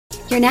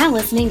You're now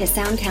listening to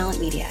Sound Talent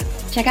Media.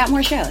 Check out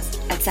more shows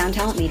at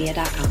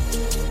soundtalentmedia.com.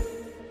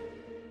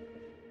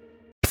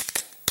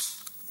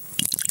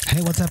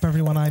 Hey, what's up,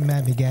 everyone? I'm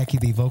Matt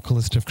McGachy, the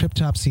vocalist of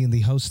Cryptopsy and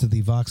the host of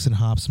the Vox and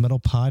Hops Metal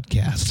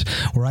Podcast,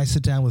 where I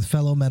sit down with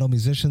fellow metal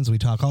musicians. We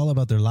talk all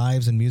about their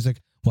lives and music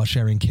while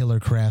sharing killer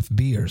craft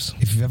beers.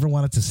 If you've ever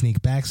wanted to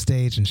sneak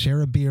backstage and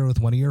share a beer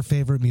with one of your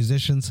favorite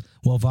musicians,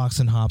 well, Vox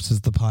and Hops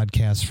is the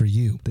podcast for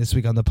you. This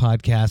week on the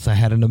podcast, I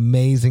had an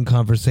amazing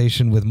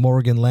conversation with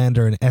Morgan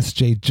Lander and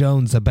S.J.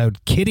 Jones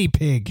about Kitty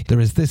Pig.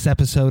 There is this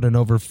episode and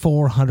over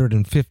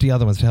 450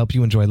 other ones to help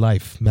you enjoy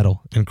life,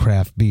 metal, and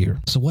craft beer.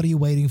 So what are you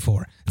waiting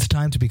for? It's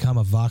time to become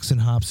a Vox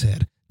and Hops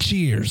head.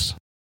 Cheers!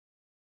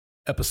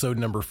 Episode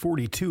number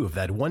 42 of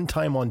That One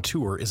Time on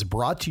Tour is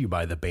brought to you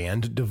by the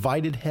band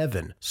Divided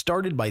Heaven.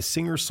 Started by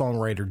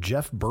singer-songwriter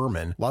Jeff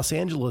Berman, Los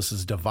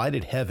Angeles'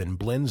 Divided Heaven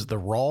blends the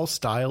raw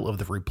style of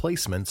the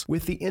Replacements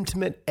with the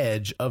intimate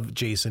edge of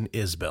Jason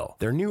Isbell.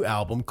 Their new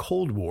album,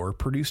 Cold War,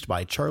 produced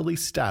by Charlie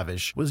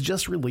Stavish, was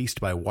just released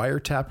by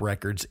Wiretap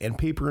Records and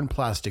Paper and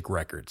Plastic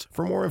Records.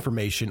 For more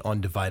information on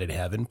Divided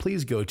Heaven,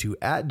 please go to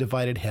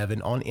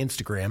 @DividedHeaven on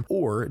Instagram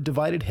or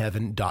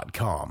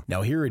dividedheaven.com.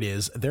 Now here it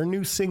is, their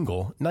new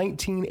single,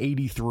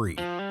 1983.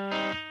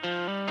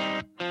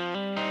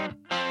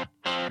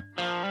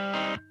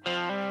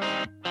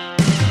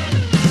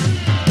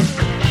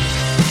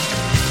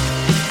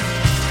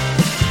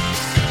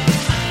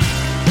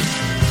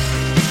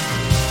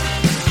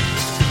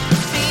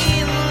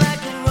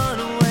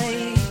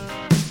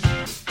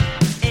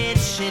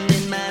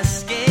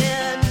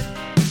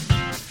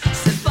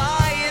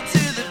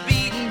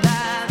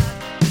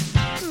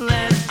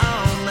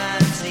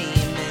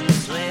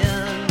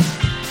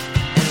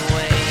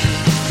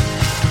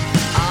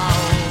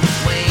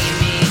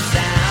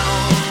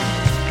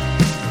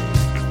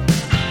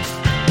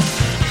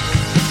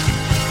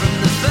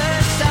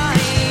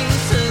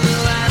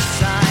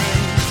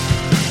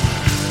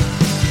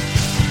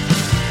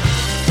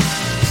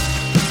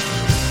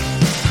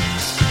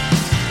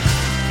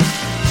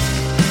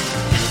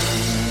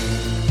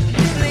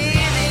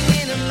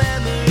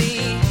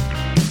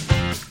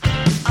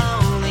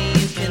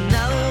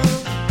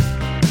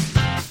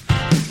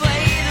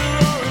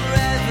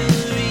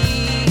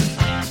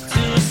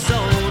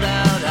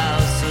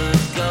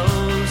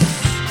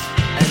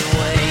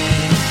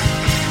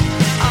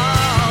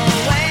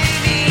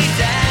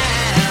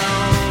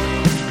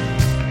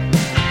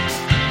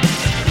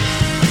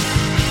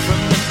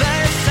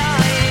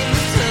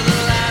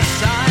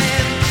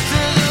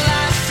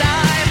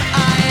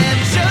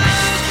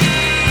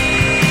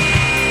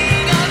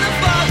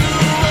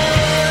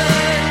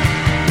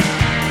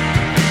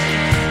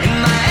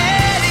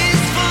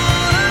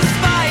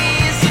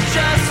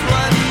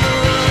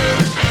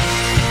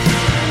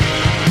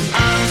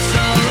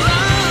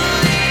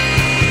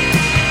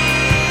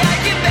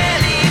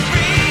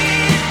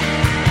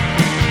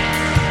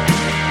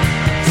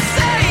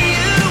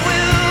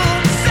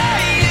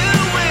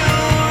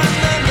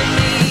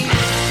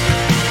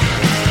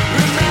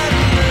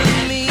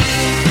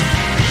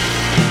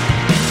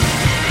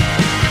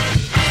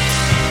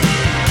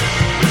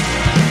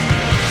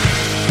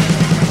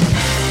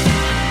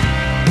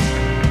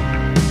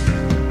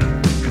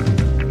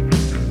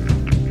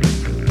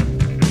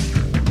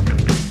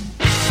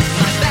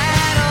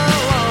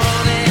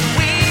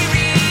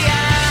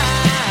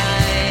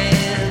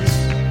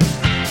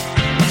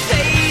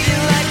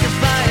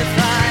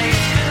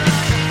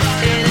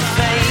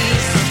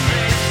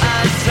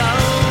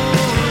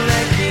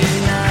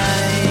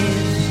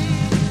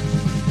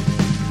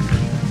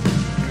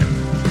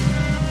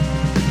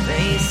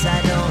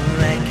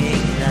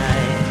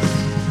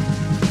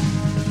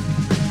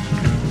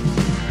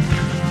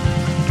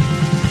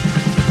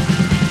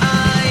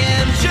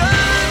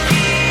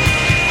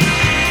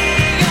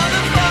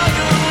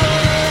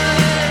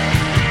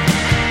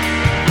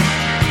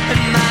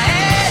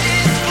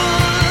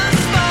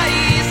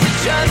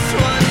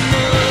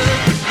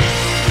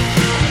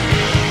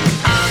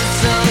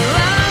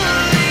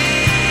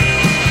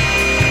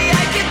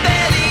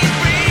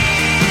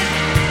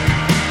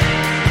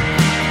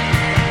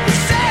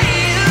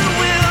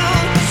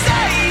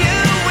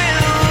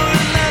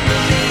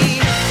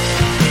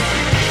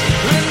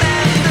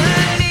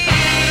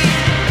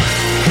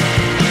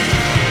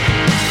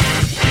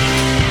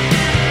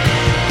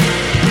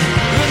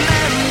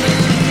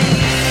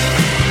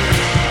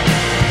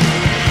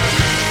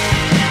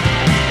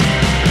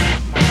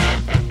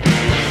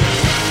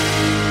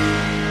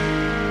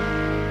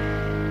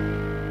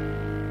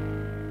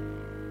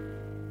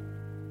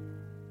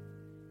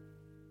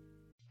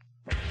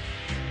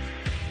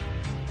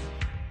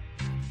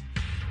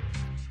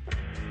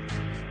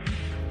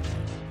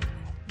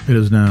 It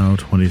is now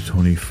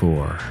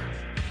 2024,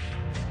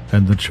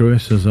 and the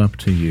choice is up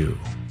to you.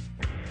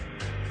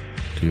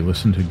 Do you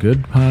listen to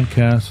good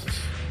podcasts,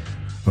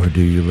 or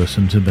do you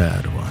listen to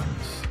bad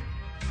ones?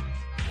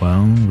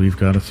 Well, we've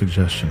got a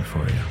suggestion for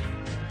you.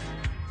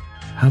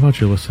 How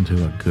about you listen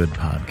to a good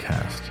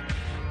podcast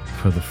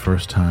for the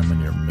first time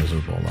in your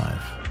miserable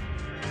life?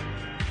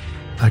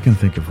 I can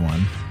think of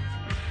one.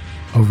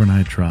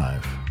 Overnight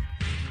Drive.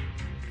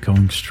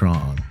 Going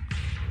strong.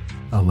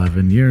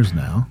 11 years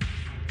now.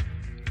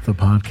 The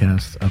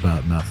podcast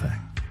about nothing.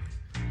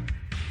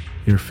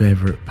 Your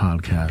favorite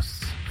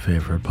podcast's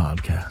favorite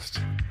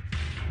podcast.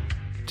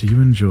 Do you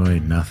enjoy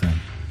nothing?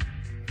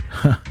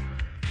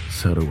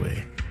 So do we.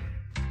 Why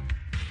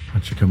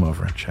don't you come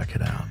over and check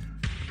it out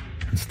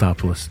and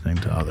stop listening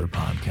to other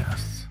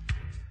podcasts?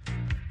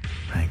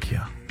 Thank you.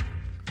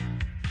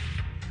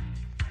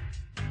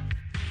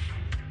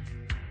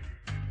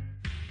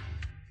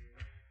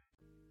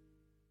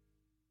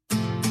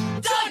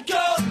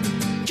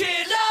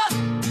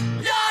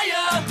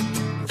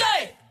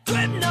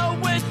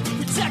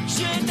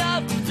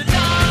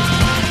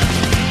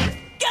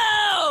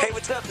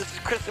 This is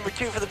Chris number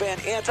 2 for the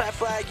band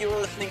Anti-Flag. You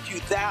are listening to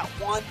That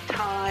One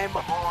Time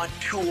on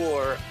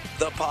Tour,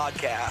 the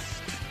podcast.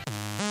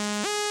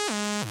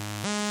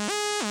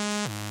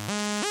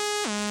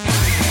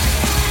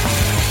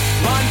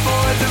 Run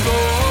for the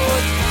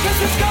road, 'cause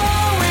it's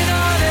going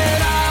on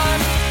and on.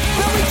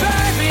 We'll be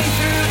driving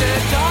through the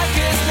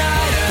darkest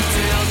night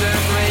until the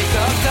break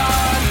of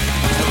dawn.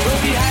 And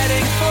we'll be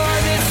heading for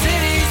the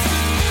cities,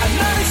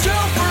 another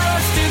show for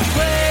us to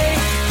play.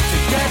 To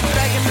get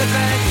back in the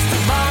band, 'cause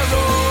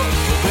tomorrow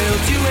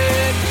we'll do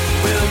it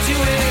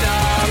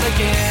all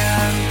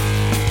again.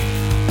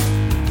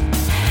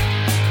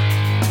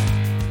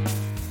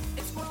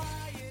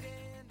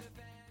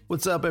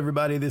 What's up,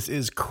 everybody? This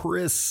is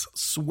Chris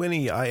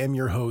Swinney. I am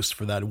your host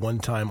for That One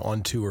Time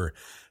on Tour.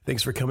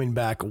 Thanks for coming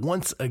back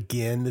once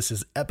again. This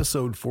is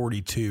episode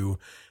 42.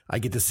 I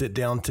get to sit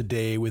down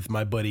today with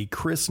my buddy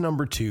Chris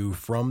number 2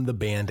 from the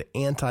band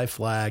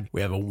Anti-Flag.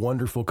 We have a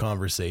wonderful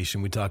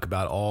conversation. We talk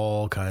about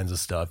all kinds of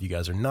stuff. You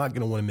guys are not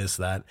going to want to miss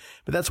that,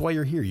 but that's why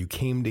you're here. You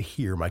came to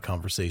hear my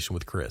conversation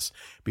with Chris.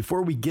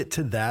 Before we get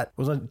to that, I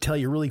was going to tell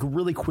you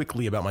really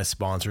quickly about my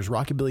sponsors,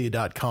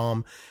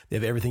 Rockabilia.com. They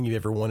have everything you've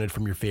ever wanted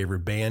from your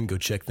favorite band. Go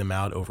check them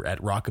out over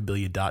at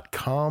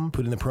Rockabilia.com.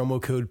 Put in the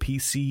promo code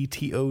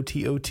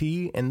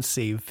PCTOTOT and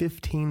save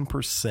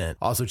 15%.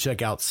 Also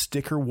check out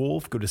Sticker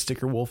Wolf. Go to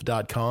stickerwolf.com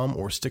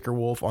or Sticker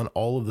Wolf on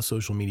all of the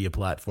social media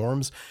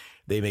platforms.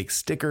 They make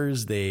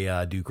stickers. They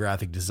do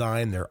graphic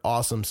design. They're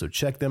awesome. So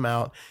check them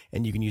out,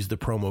 and you can use the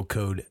promo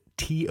code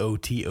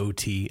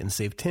TOTOT and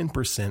save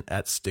 10%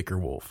 at Sticker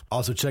Wolf.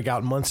 Also check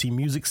out Muncie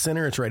Music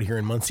Center. It's right here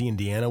in Muncie,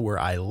 Indiana, where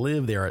I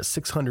live. They are at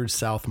 600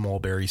 South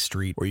Mulberry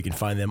Street, or you can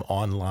find them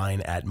online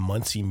at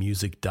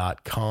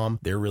munciemusic.com.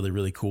 They're a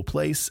really cool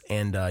place,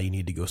 and you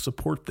need to go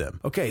support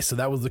them. Okay, so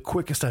that was the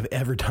quickest I've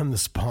ever done the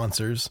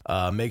sponsors.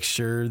 Make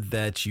sure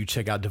that you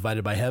check out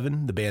Divided by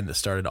Heaven, the band that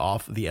started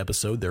off the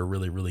episode. They're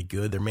really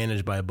good. They're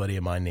managed by a buddy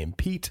of mine named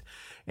Pete,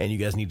 and you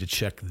guys need to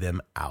check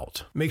them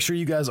out. Make sure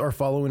you guys are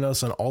following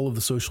us on all of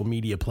the social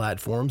media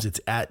platforms. It's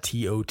at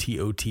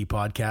TOTOT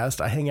Podcast.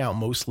 I hang out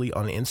mostly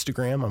on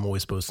Instagram. I'm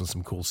always posting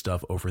some cool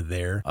stuff over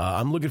there.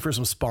 I'm looking for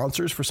some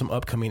sponsors for some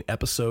upcoming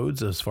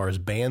episodes as far as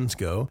bands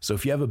go. So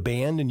if you have a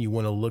band and you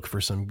want to look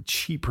for some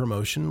cheap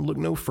promotion, look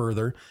no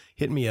further.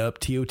 Hit me up,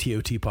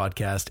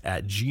 TOTOTpodcast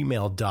at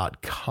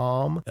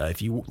gmail.com.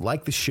 If you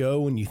like the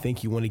show and you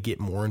think you want to get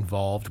more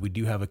involved, we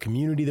do have a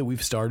community that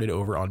we've started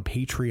over on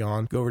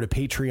Patreon. Go over to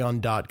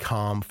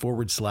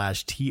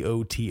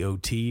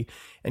patreon.com/TOTOT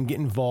and get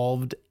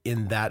involved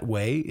in that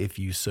way if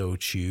you so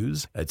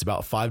choose. It's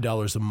about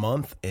 $5 a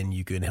month, and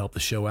you can help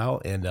the show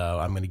out, and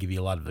I'm going to give you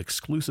a lot of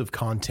exclusive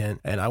content.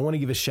 And I want to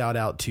give a shout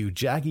out to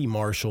Jackie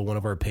Marshall, one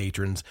of our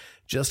patrons.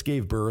 Just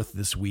gave birth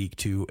this week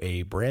to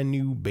a brand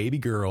new baby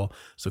girl,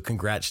 so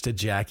congrats to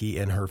Jackie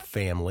and her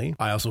family.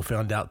 I also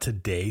found out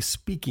today,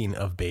 speaking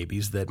of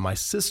babies, that my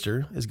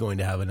sister is going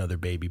to have another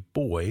baby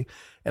boy,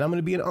 and I'm going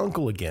to be an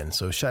uncle again.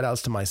 So shout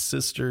outs to my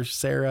sister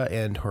Sarah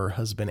and her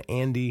husband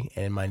Andy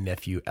and my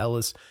nephew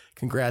Ellis.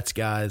 Congrats,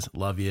 guys.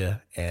 Love you,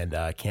 and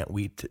can't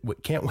wait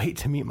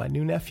to meet my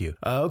new nephew.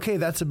 Okay,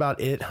 that's about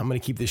it. I'm going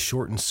to keep this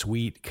short and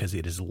sweet because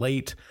it is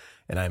late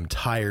and I'm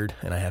tired,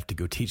 and I have to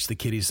go teach the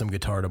kiddies some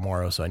guitar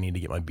tomorrow, so I need to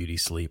get my beauty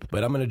sleep.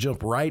 But I'm going to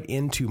jump right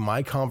into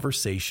my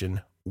conversation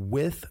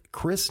with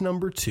Chris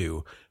number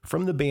 2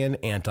 from the band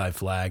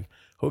Anti-Flag.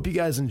 Hope you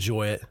guys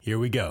enjoy it. Here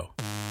we go.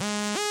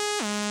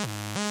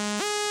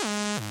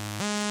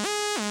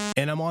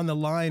 And I'm on the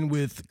line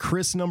with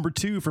Chris number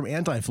 2 from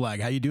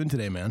Anti-Flag. How you doing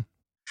today, man?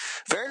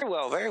 Very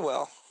well, very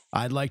well.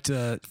 I'd like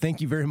to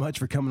thank you very much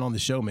for coming on the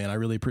show, man. I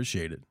really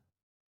appreciate it.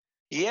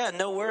 Yeah,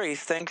 no worries.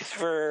 Thanks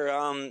for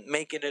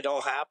making it all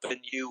happen.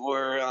 You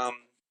were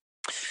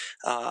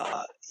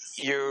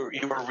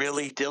you were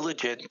really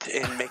diligent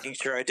in making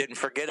sure I didn't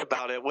forget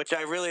about it, which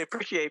I really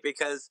appreciate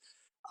because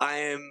I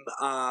am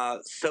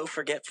so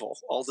forgetful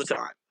all the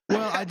time.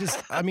 Well,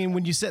 I mean,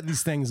 when you set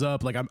these things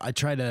up, like I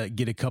try to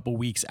get a couple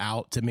weeks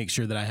out to make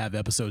sure that I have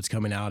episodes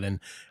coming out, and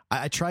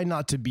I try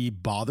not to be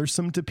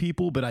bothersome to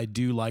people, but I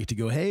do like to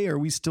go, hey, are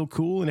we still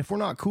cool? And if we're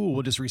not cool,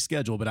 we'll just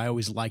reschedule. But I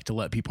always like to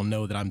let people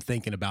know that I'm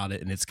thinking about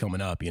it and it's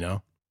coming up, you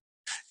know?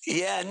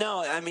 Yeah,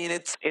 no, I mean,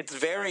 it's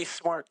very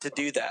smart to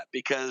do that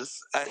because,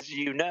 as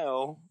you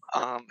know,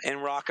 in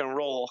rock and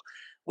roll,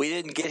 we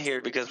didn't get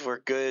here because we're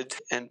good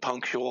and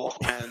punctual,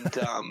 and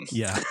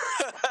Yeah.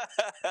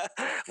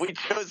 we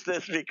chose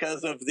this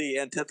because of the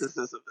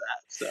antithesis of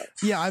that. So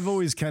Yeah, I've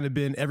always kind of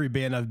been, every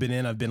band I've been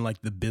in, I've been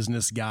like the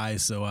business guy.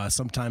 So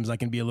sometimes I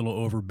can be a little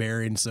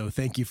overbearing. So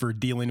thank you for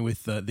dealing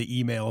with the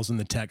emails and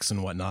the texts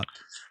and whatnot.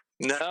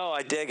 no,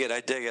 I dig it.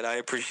 I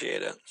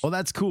appreciate it. Well,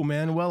 that's cool,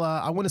 man. Well,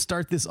 I want to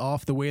start this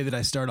off the way that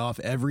I start off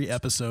every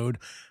episode.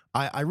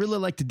 I really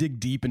like to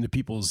dig deep into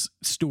people's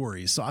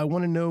stories. So I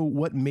want to know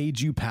what made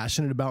you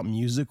passionate about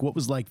music. What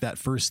was like that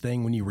first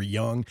thing when you were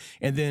young?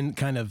 And then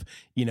kind of,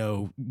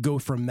 go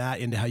from that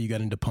into how you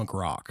got into punk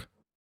rock.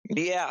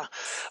 Yeah.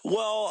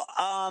 Well,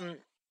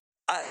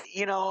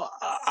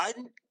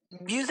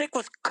 music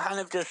was kind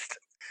of just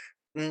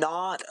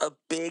not a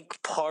big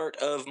part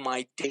of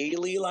my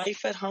daily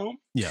life at home.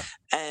 Yeah.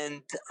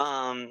 And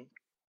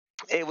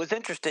it was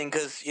interesting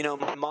because,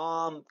 my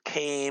mom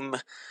came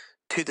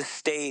to the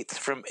States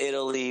from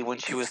Italy when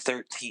she was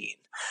 13.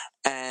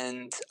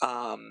 And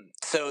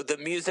so the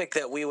music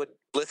that we would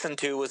listen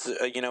to was,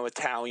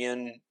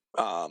 Italian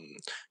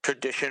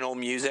traditional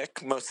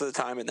music most of the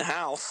time in the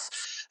house.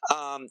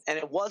 And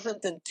it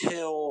wasn't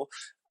until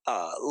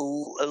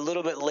a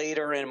little bit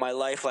later in my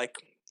life, like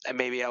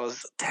maybe I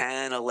was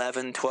 10,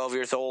 11, 12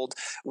 years old,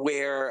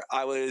 where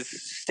I was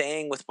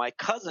staying with my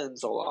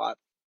cousins a lot.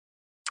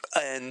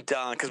 And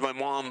because my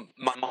mom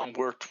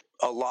worked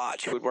a lot.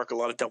 She would work a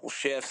lot of double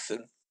shifts.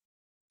 And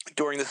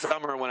during the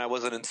summer when I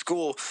wasn't in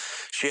school,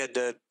 she had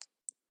to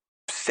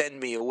send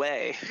me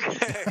away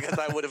because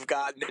I would have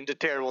gotten into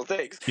terrible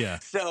things. Yeah.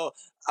 So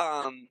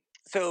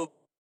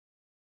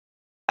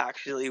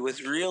actually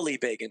was really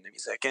big into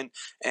music,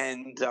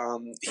 and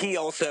he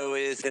also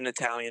is an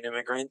Italian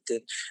immigrant,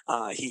 and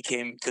he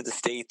came to the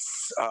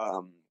States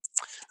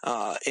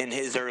in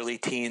his early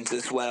teens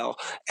as well.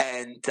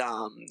 And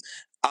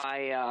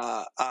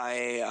I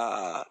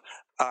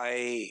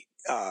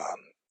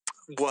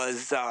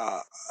was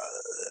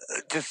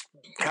just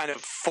kind of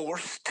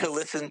forced to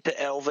listen to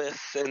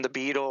Elvis and the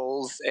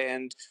Beatles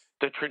and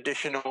the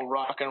traditional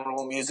rock and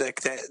roll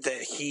music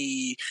that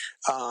he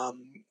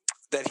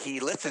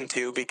listened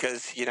to,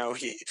 because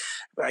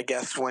I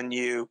guess when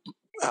you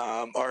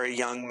are a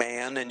young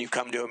man and you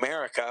come to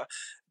America,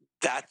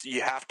 that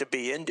you have to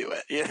be into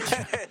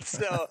it.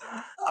 So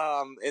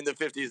in the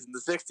 50s and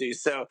the 60s,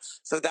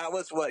 so that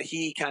was what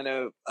he kind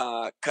of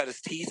cut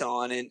his teeth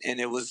on, and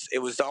it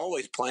was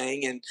always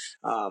playing. And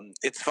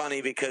it's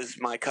funny because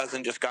my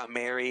cousin just got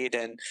married,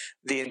 and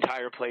the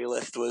entire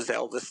playlist was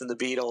Elvis and the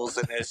Beatles,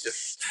 and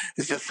it's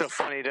just so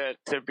funny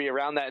to be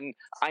around that. And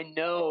I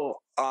know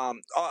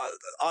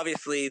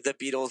obviously the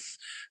Beatles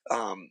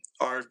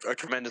are a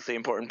tremendously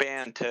important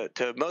band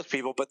to most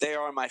people, but they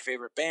are my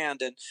favorite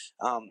band, and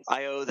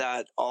I owe that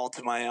all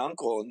to my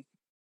uncle. And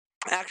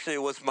actually,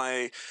 it was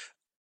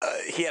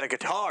he had a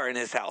guitar in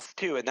his house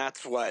too, and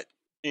that's what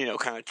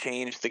kind of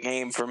changed the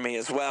game for me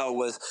as well.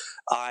 Was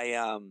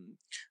I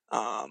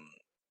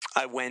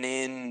went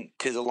in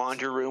to the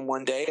laundry room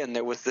one day, and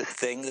there was this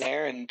thing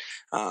there, and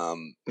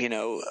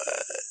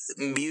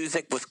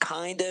music was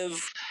kind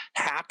of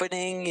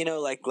happening,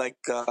 like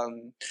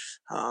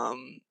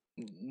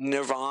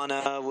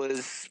Nirvana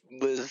was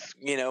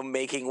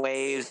making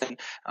waves, and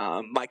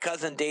my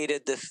cousin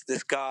dated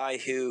this guy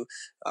who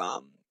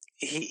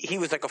he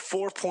was like a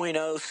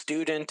 4.0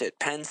 student at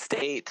Penn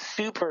State,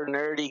 super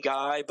nerdy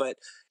guy, but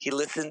he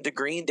listened to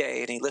Green Day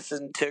and he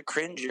listened to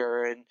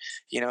Cringer, and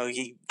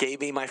he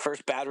gave me my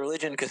first Bad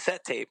Religion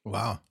cassette tape.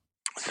 Wow.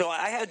 So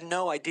I had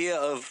no idea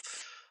of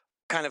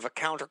kind of a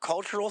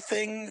countercultural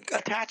thing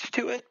attached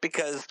to it,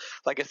 because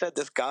like I said,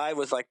 this guy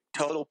was like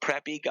total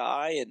preppy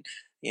guy and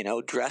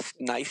dressed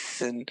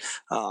nice, and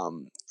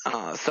so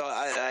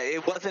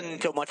it wasn't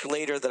until much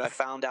later that I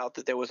found out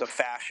that there was a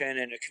fashion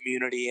and a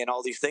community and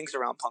all these things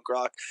around punk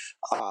rock.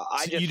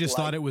 You just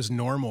thought it was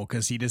normal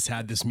because he just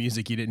had this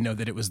music. You didn't know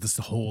that it was this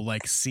whole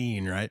like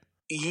scene, right?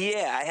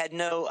 Yeah, I had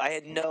no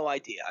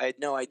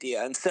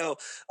idea, and so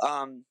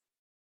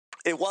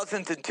it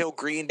wasn't until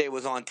Green Day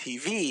was on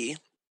TV.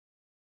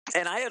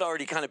 And I had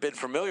already kind of been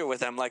familiar with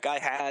them. Like I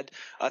had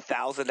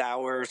 1,000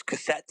 hours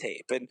cassette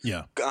tape, and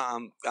yeah.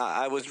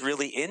 I was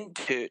really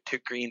into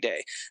Green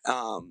Day.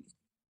 And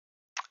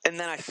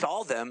then I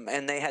saw them,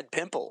 and they had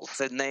pimples,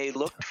 and they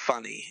looked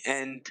funny,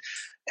 and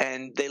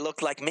they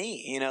looked like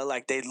me,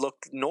 like they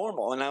looked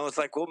normal. And I was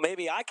like, well,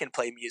 maybe I can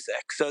play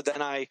music. So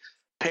then I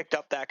picked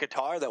up that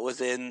guitar that was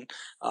in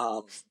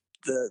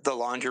the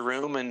laundry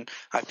room, and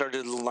I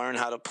started to learn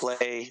how to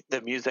play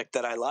the music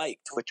that I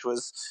liked, which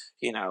was,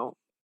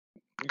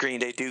 Green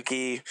Day,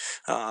 Dookie,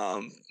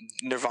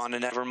 Nirvana,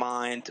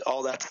 Nevermind,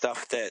 all that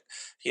stuff that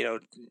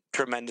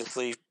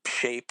tremendously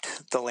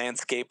shaped the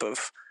landscape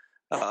of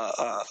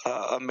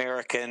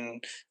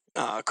American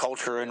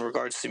culture in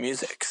regards to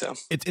music. So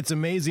it's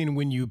amazing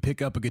when you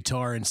pick up a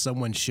guitar and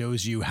someone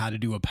shows you how to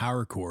do a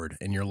power chord,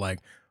 and you're like,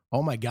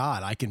 oh my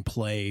God, I can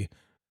play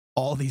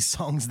all these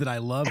songs that I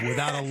love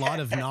without a lot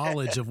of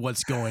knowledge of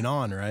what's going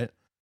on, right?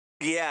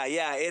 Yeah.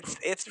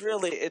 It's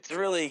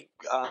really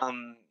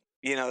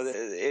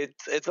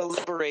it's a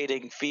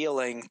liberating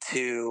feeling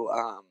to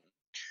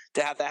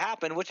have that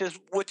happen, which is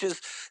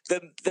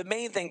the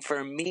main thing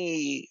for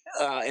me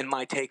in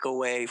my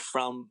takeaway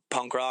from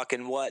punk rock,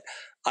 and what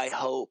I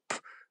hope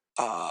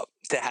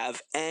to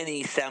have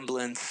any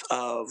semblance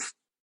of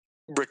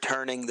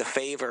returning the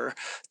favor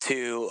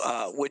to,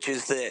 which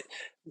is that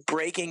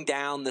breaking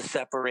down the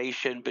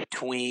separation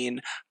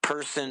between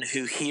person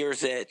who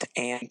hears it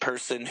and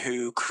person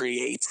who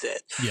creates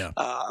it. Yeah.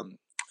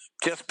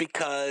 Just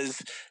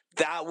because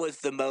that was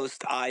the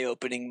most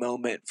eye-opening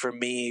moment for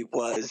me,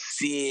 was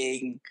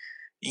seeing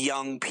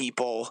young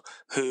people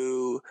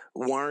who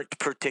weren't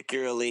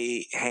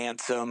particularly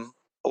handsome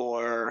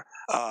or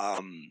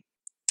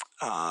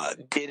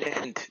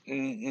didn't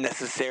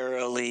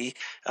necessarily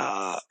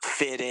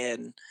fit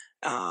in,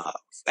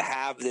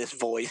 have this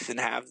voice and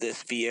have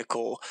this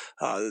vehicle,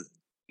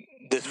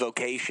 this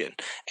vocation.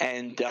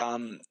 And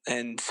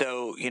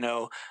so,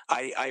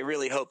 I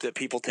really hope that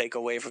people take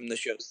away from the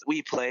shows that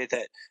we play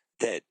that,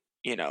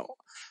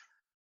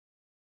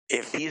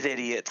 if these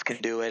idiots can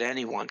do it,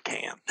 anyone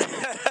can.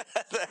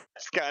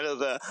 That's kind of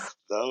the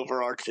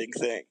overarching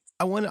thing.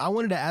 I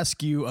wanted to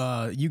ask you,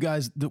 you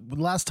guys, the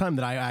last time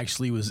that I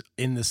actually was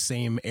in the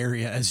same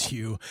area as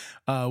you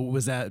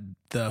was at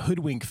the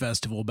Hoodwink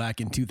Festival back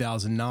in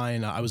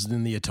 2009. I was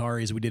in the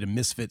Ataris. We did a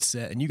Misfits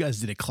set, and you guys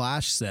did a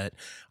Clash set.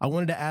 I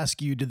wanted to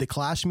ask you, did the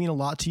Clash mean a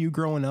lot to you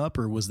growing up,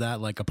 or was that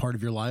like a part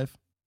of your life?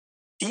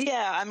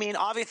 Yeah, I mean,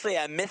 obviously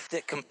I missed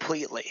it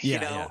completely,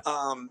 Yeah.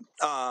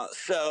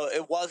 So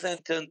it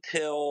wasn't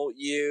until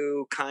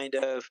you kind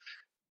of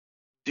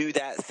do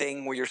that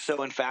thing where you're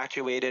so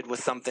infatuated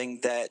with something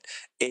that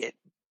it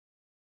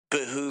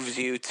behooves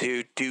you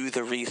to do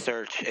the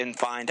research and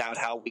find out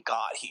how we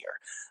got here.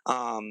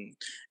 And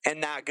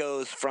that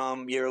goes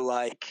from your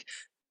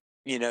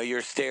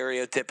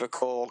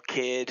stereotypical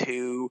kid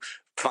who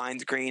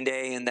finds Green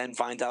Day and then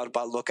finds out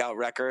about Lookout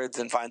Records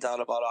and finds out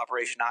about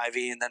Operation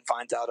Ivy and then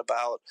finds out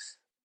about,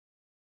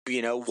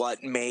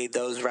 what made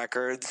those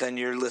records, and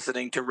you're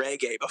listening to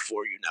reggae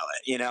before you know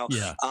it,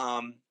 Yeah.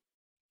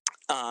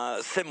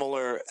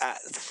 Similar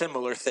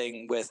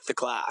thing with the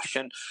Clash.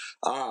 And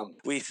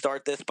we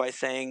start this by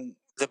saying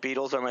the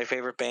Beatles are my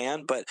favorite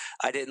band, but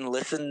I didn't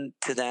listen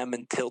to them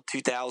until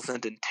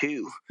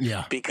 2002.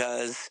 Yeah.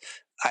 Because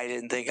I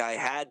didn't think I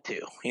had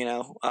to,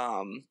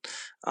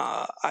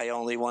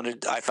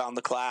 I found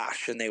the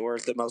Clash, and they were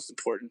the most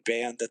important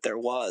band that there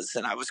was,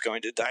 and I was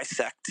going to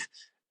dissect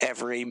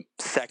every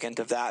second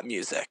of that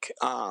music.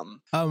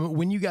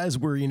 When you guys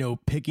were,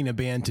 picking a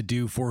band to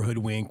do for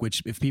Hoodwink,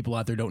 which if people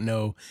out there don't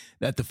know,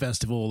 at the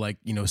festival,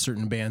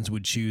 certain bands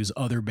would choose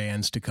other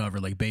bands to cover,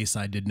 like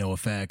Bayside did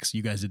NoFX.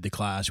 You guys did the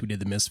Clash. We did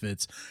the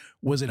Misfits.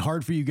 Was it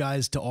hard for you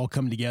guys to all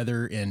come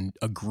together and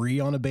agree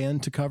on a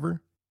band to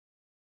cover?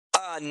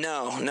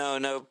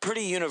 No.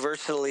 Pretty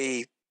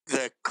universally,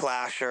 the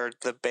Clash are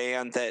the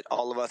band that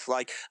all of us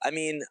like. I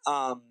mean,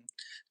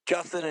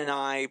 Justin and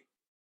I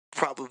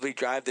probably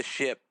drive the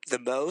ship the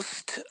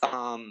most.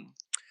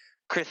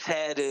 Chris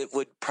Head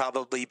would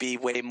probably be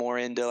way more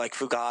into like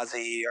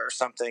Fugazi or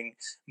something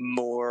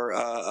more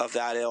of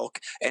that ilk,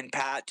 and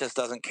Pat just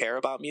doesn't care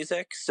about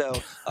music. So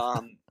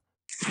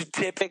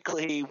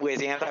typically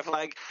with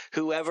Anti-Flag,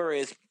 whoever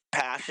is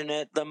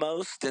passionate the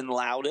most and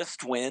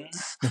loudest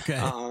wins. Okay.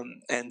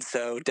 And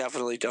so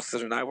definitely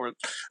Justin and I were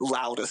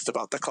loudest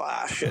about the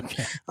Clash. And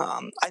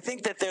I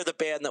think that they're the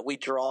band that we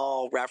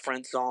draw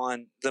reference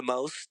on the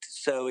most.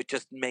 So it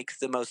just makes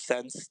the most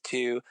sense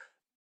to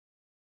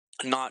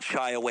not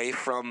shy away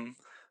from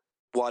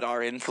what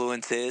our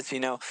influence is.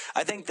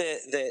 I think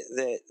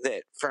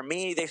that for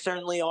me, they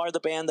certainly are the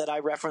band that I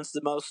reference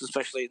the most,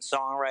 especially in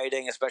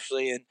songwriting,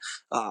 especially in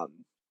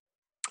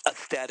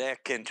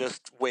aesthetic and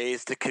just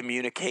ways to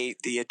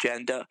communicate the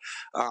agenda.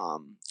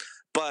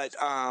 But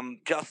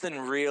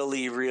Justin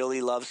really,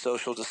 really loves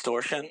Social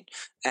Distortion,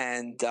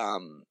 and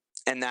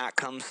that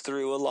comes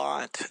through a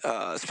lot,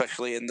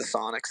 especially in the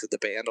sonics of the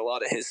band. A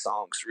lot of his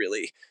songs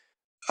really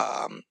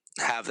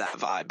have that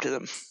vibe to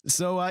them.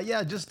 So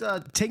just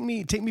take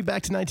me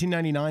back to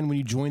 1999 when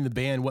you joined the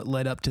band. What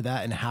led up to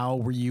that, and how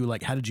were you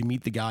how did you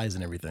meet the guys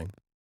and everything?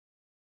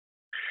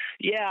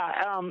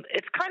 Yeah,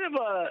 it's kind of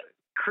a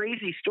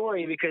crazy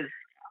story because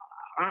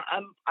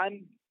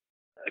I'm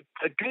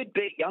a good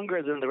bit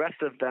younger than the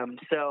rest of them.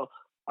 So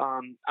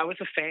I was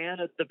a fan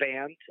of the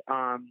band.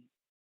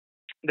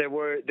 They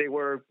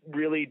were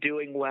really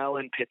doing well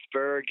in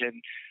Pittsburgh,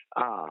 and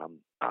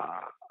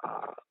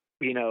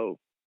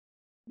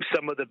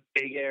some of the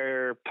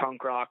bigger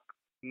punk rock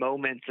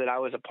moments that I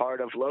was a part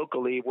of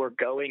locally were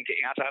going to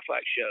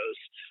Anti-Flag shows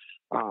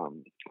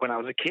when I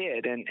was a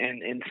kid,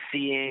 and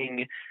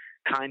seeing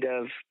kind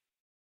of,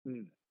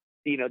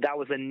 that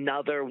was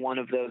another one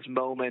of those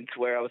moments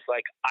where I was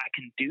like, I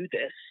can do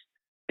this,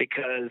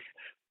 because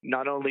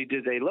not only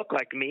do they look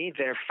like me,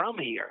 they're from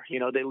here.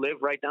 They live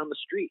right down the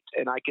street,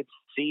 and I could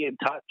see and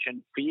touch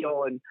and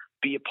feel and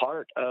be a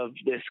part of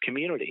this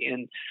community.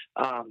 And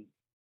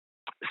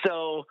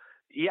so,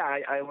 yeah,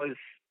 I was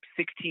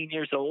 16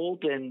 years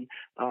old, and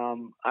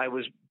I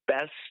was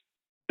best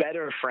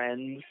better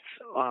friends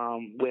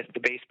with the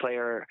bass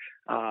player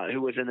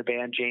who was in the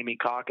band, Jamie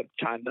Cock, at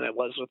the time than I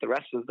was with the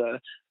rest of the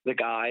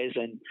guys.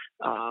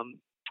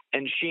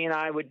 And she and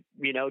I would,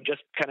 you know,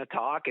 just kind of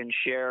talk and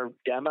share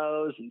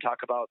demos and talk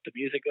about the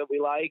music that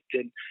we liked.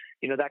 And,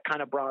 you know, that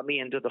kind of brought me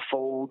into the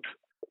fold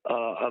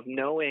of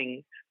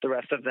knowing the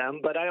rest of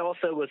them. But I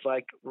also was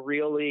like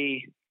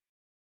really,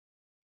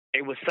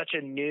 it was such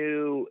a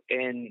new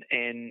and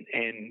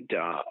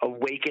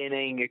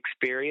awakening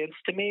experience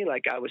to me.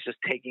 Like I was just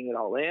taking it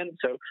all in.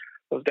 So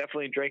I was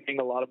definitely drinking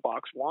a lot of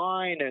boxed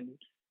wine and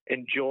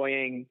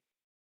enjoying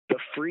the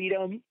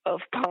freedom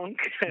of punk.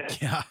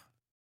 Yeah.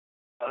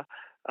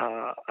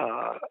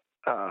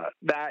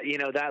 That, you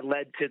know, that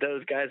led to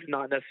those guys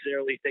not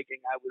necessarily thinking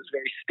I was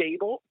very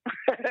stable,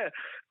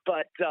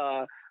 but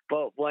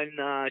when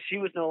she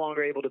was no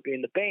longer able to be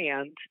in the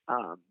band,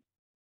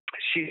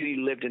 she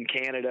lived in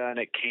Canada, and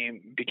it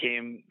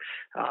became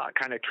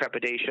kind of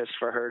trepidatious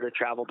for her to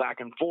travel back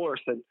and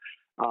forth. And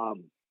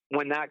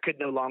when that could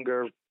no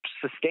longer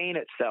sustain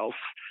itself,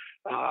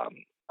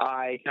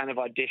 I kind of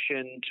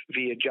auditioned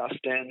via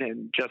Justin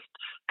and just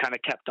kind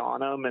of kept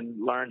on him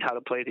and learned how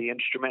to play the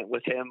instrument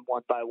with him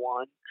one by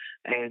one.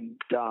 And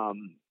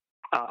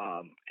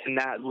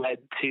that led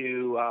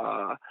to,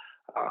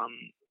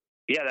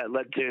 that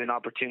led to an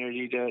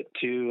opportunity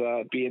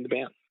to be in the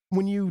band.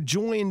 When you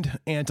joined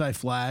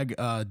Anti-Flag,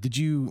 were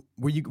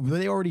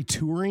they already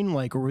touring,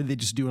 like, or were they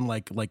just doing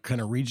like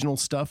kind of regional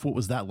stuff? What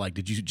was that like?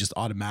 Did you just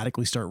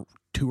automatically start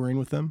touring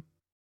with them?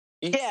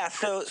 Yeah,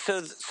 so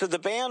the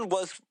band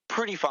was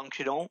pretty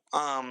functional.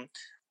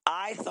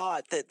 I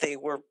thought that they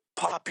were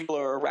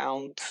popular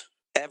around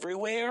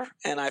everywhere,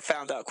 and I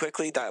found out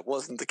quickly that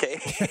wasn't the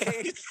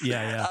case.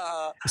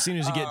 Yeah. As soon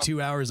as you get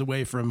 2 hours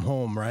away from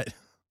home, right?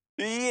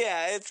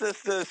 Yeah, it's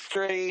just a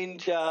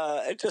strange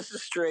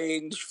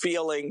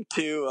feeling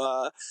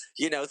to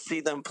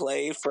see them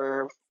play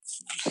for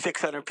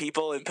 600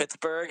 people in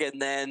Pittsburgh,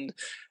 and then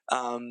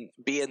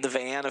be in the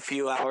van a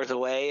few hours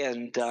away,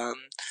 and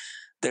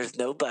there's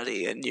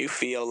nobody, and you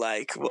feel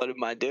like, what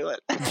am I doing?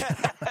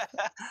 But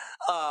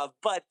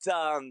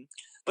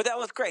that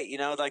was great, you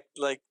know,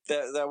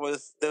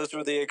 those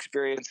were the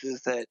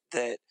experiences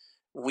that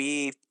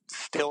we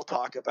still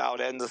talk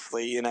about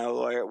endlessly, you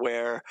know,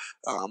 where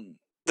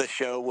the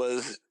show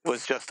was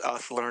just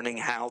us learning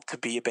how to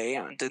be a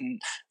band,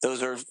 and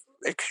those are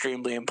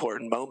extremely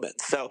important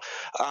moments. So,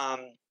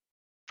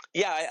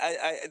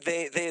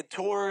 they had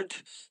toured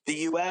the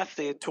U.S.,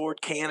 they had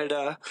toured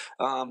Canada,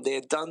 they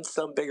had done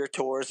some bigger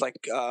tours,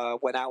 like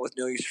went out with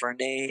No Use for a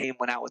Name,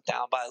 went out with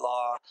Down by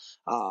Law.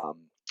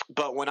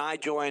 But when I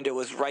joined, it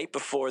was right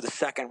before the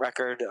second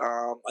record,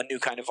 A New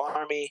Kind of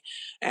Army,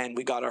 and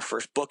we got our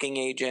first booking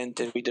agent,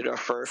 and we did our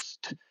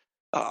first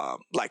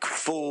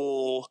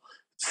full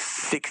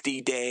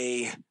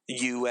 60-day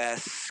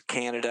U.S.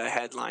 Canada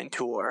headline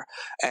tour,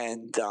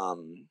 and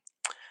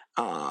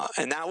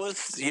that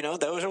was, you know,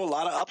 there was a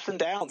lot of ups and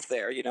downs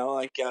there, you know,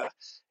 like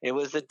it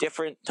was a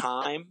different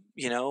time,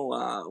 you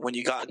know, when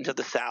you got into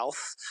the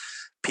South,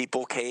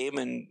 people came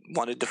and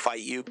wanted to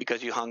fight you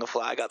because you hung a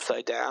flag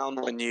upside down.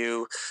 When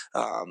you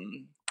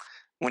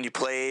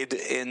played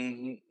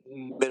in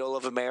middle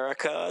of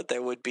America,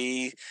 there would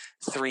be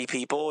 3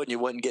 people and you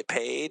wouldn't get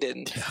paid.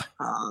 And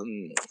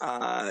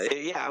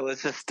it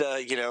was just,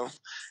 you know,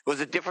 it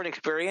was a different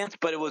experience,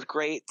 but it was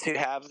great to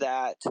have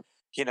that,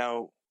 you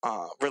know,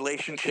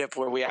 relationship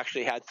where we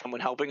actually had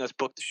someone helping us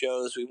book the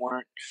shows. We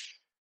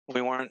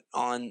weren't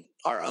on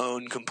our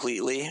own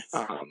completely,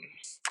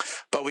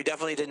 but we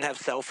definitely didn't have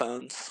cell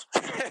phones.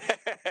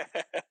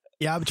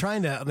 Yeah, I'm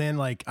trying to, man,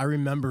 like, I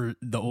remember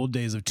the old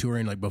days of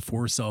touring, like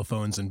before cell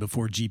phones and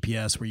before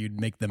GPS, where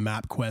you'd make the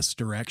MapQuest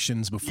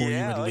directions before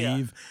you would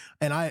leave.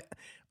 And I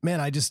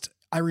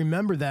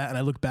remember that, and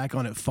I look back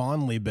on it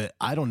fondly, but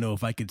I don't know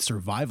if I could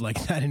survive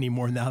like that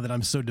anymore now that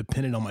I'm so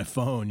dependent on my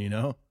phone, you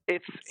know?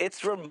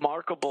 It's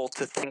remarkable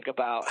to think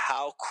about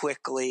how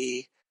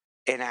quickly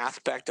an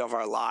aspect of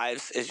our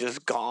lives is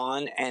just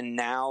gone, and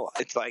now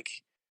it's like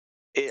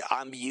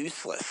I'm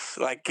useless.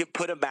 Like, you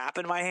put a map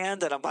in my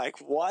hand, and I'm like,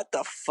 what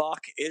the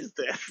fuck is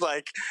this?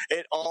 Like,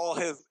 it's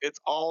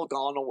all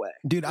gone away.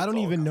 Dude, I don't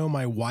even know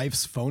my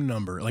wife's phone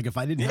number. Like, if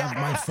I didn't have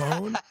my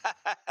phone,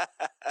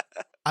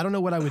 I don't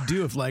know what I would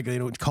do if, like, you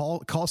know,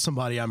 call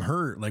somebody, I'm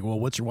hurt. Like, well,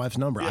 what's your wife's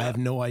number? Yeah. I have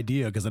no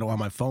idea because I don't have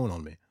my phone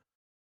on me.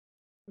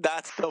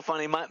 That's so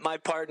funny. My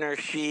partner,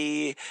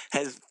 she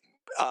has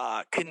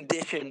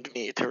conditioned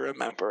me to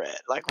remember it.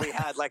 Like, we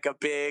had like a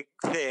big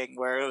thing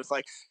where it was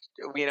like,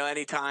 you know,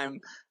 anytime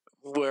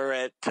we're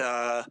at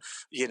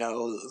you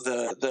know,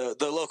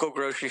 the local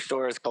grocery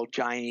store is called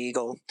Giant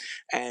Eagle,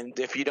 and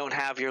if you don't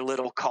have your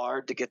little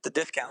card to get the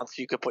discounts,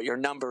 you could put your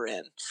number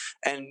in,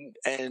 and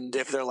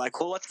if they're like,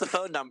 well, what's the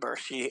phone number,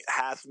 she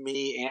has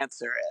me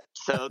answer it,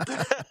 so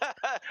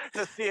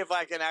to see if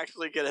I can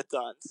actually get it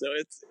done. So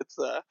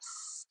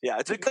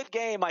it's a good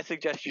game. I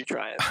suggest you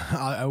try it.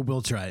 I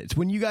will try it.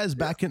 When you guys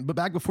back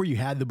before you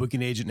had the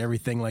booking agent and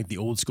everything, like the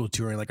old school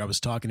touring, like I was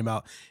talking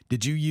about,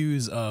 did you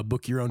use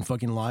Book Your Own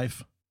Fucking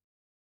Life?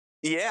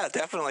 Yeah,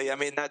 definitely. I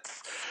mean,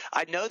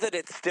 I know that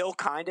it still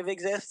kind of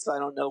exists. I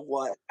don't know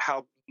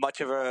how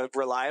much of a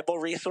reliable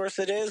resource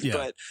it is,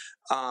 Yeah.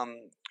 um,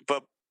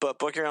 but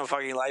Book Your Own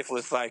Fucking Life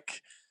was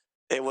like,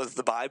 it was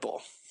the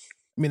Bible.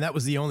 I mean, that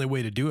was the only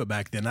way to do it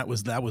back then. That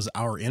was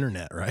our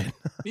internet, right?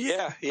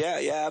 Yeah,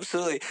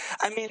 absolutely.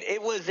 I mean,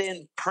 it was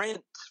in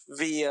print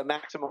via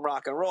Maximum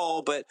Rock and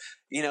Roll, but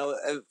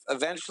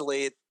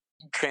eventually it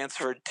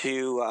transferred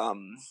to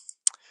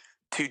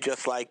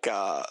just like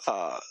a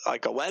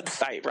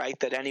website, right?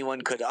 That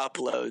anyone could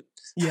upload.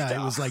 Yeah,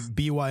 stuff. it was like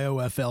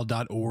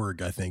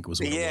byofl.org, I think was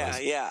what it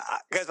was. Yeah.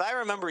 Because I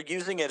remember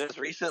using it as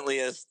recently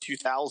as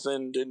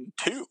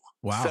 2002.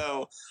 Wow.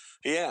 So,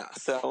 yeah.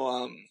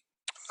 So,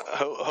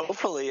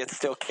 hopefully it's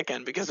still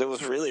kicking because it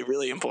was really,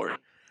 really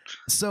important.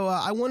 So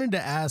I wanted to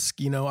ask,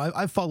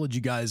 I've followed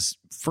you guys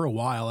for a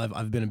while.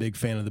 I've been a big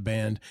fan of the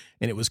band,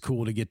 and it was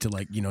cool to get to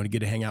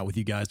hang out with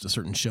you guys to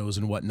certain shows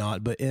and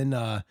whatnot. But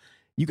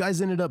you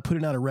guys ended up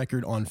putting out a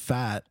record on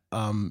Fat,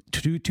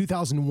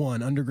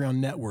 2001 Underground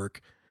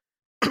Network.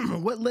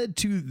 What led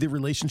to the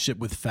relationship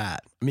with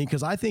Fat? I mean,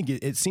 because I think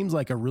it seems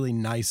like a really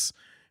nice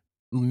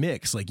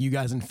mix. Like you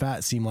guys and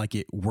Fat seem like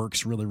it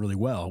works really, really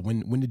well.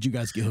 When did you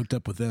guys get hooked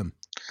up with them?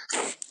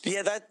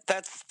 Yeah,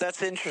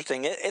 that's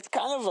interesting. It's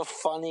kind of a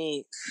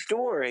funny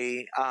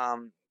story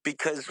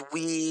because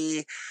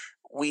we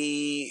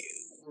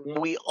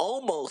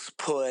almost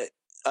put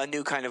A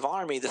New Kind of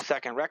Army, the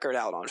second record,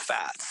 out on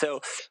Fat.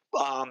 So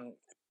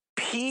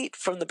Pete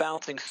from the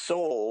Bouncing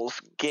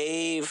Souls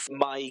gave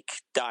Mike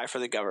Die for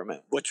the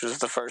Government, which was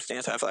the first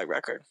Anti-Flag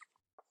record.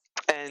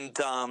 And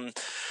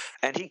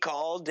he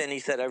called and he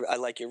said, I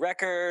like your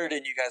record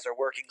and you guys are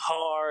working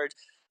hard.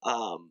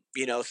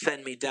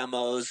 Send me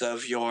demos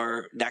of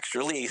your next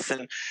release.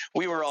 And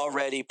we were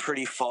already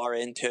pretty far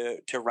into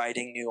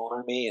writing New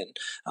Army. And,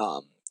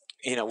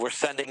 we're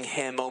sending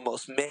him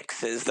almost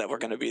mixes that were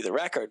going to be the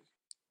record.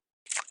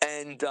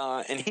 And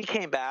he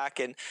came back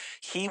and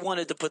he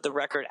wanted to put the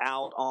record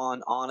out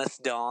on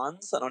Honest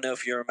Dons. I don't know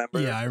if you remember.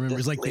 Yeah, I remember.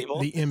 It's like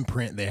the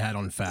imprint they had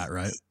on Fat,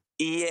 right?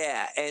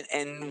 Yeah,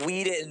 and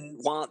we didn't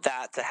want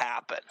that to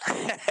happen.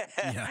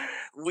 Yeah.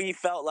 We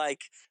felt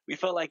like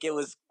it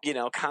was,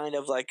 kind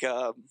of like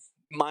a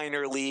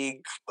minor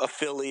league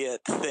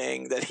affiliate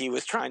thing that he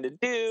was trying to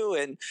do,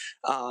 and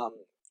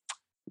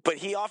but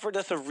he offered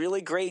us a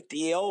really great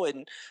deal,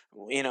 and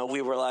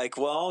we were like,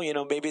 well,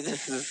 maybe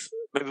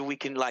we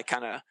can like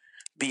kind of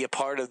be a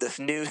part of this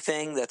new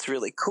thing that's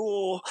really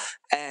cool,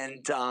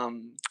 and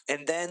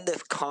then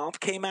this comp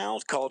came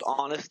out called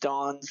Honest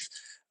Don's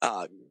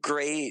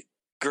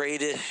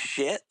greatest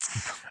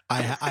shits.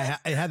 I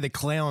had the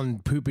clown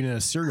pooping in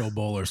a cereal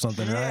bowl or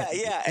something, right?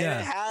 Yeah.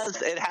 And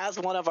it has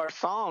one of our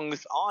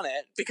songs on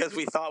it because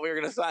we thought we were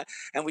going to sign,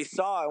 and we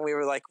saw it and we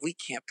were like, we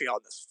can't be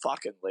on this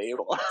fucking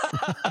label.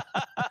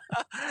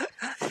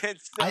 And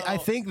so, I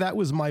think that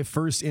was my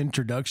first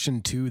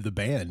introduction to the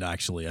band,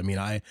 actually. I mean,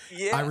 I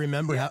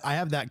remember I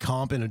have that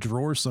comp in a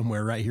drawer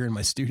somewhere right here in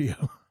my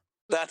studio.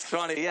 That's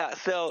funny, yeah.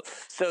 So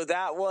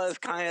that was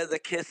kind of the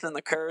kiss and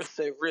the curse.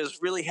 It was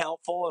really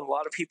helpful, and a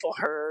lot of people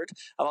heard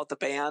about the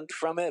band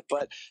from it,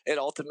 but it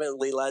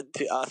ultimately led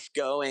to us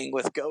going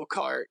with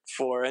Go-Kart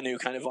for A New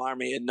Kind of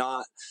Army and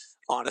not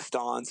Honest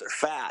Dons or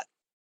Fat.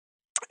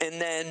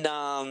 And then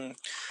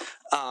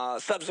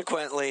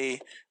subsequently,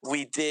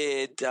 we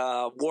did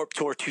Warped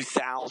Tour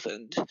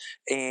 2000,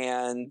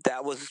 and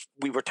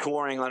we were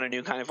touring on A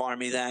New Kind of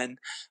Army then,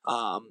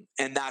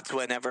 and that's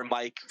whenever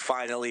Mike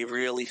finally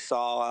really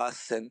saw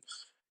us and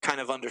kind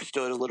of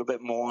understood a little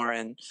bit more,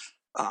 and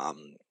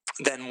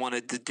then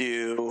wanted to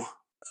do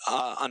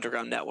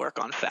Underground Network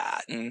on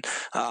Fat, and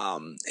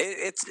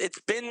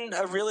it's been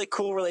a really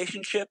cool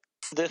relationship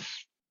to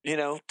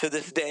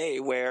this day,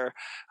 where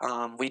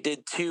we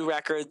did 2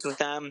 records with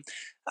them.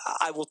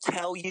 I will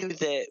tell you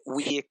that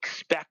we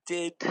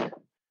expected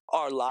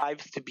our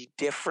lives to be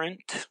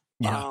different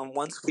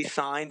once we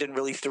signed and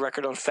released a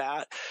record on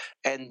Fat,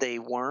 and they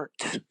weren't.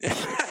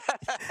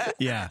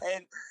 Yeah.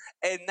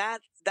 And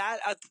that's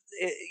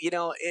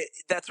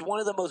one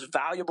of the most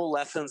valuable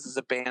lessons as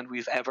a band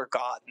we've ever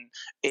gotten,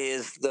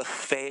 is the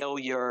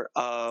failure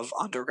of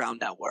Underground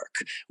Network,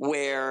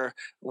 where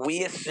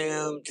we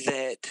assumed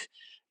that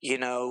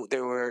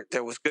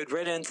there was Good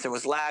Riddance, there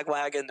was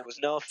Lagwagon, there was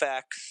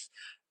NoFX,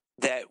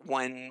 that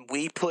when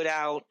we put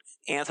out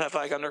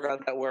Anti-Flag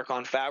Underground Network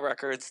on Fat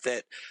Records,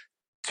 that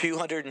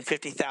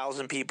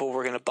 250,000 people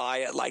were going to buy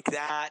it like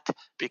that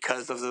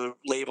because of the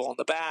label on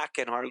the back,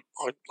 and our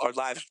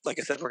lives, like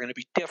I said, were going to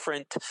be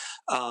different.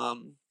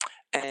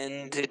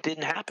 And it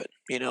didn't happen.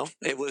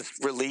 It was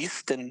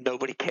released and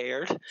nobody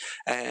cared.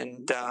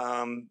 And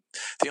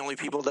the only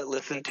people that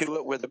listened to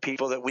it were the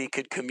people that we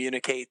could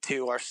communicate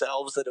to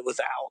ourselves that it was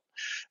out.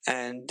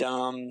 And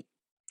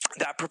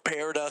that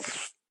prepared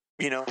us,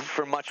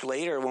 for much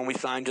later when we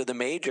signed to the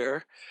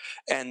major,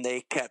 and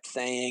they kept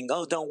saying,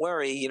 oh, don't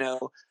worry,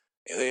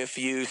 if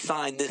you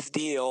sign this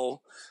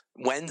deal,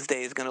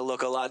 Wednesday is going to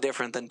look a lot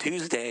different than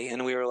Tuesday.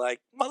 And we were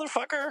like,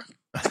 motherfucker,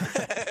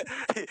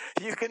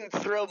 you can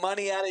throw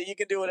money at it, you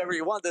can do whatever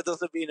you want. That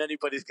doesn't mean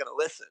anybody's going to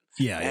listen.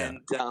 Yeah. And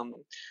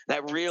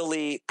that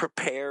really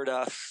prepared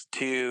us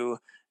to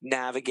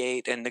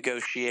navigate and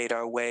negotiate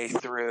our way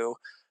through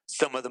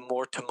some of the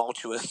more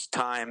tumultuous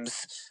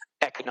times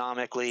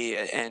economically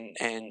and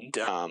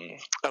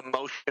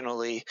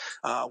emotionally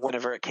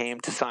whenever it came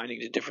to signing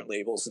to different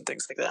labels and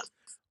things like that.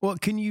 Well,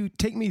 can you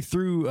take me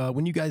through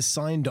when you guys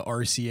signed to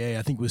RCA?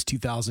 I think it was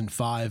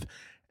 2005.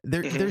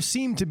 There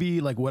seemed to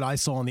be, like, what I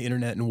saw on the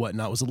internet and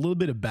whatnot was a little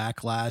bit of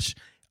backlash.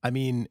 I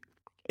mean,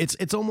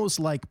 it's almost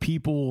like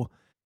people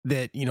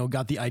that, you know,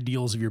 got the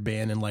ideals of your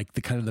band and like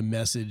the kind of the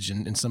message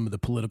and some of the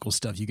political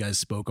stuff you guys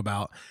spoke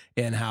about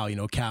and how, you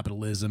know,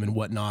 capitalism and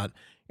whatnot.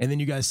 And then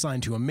you guys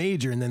signed to a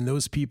major, and then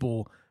those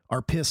people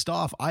are pissed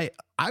off. I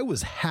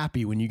was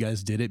happy when you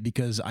guys did it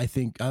because I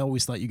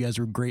always thought you guys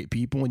were great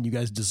people and you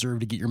guys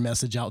deserve to get your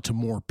message out to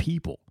more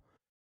people.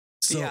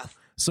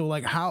 So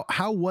like,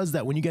 how was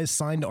that when you guys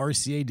signed to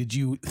RCA? Did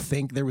you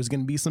think there was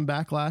going to be some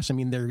backlash? I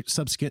mean, there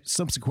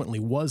subsequently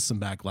was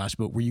some backlash,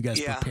 but were you guys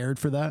prepared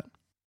for that?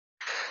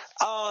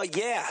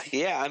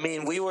 Yeah. I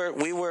mean, we were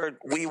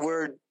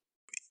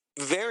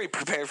very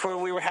prepared for it.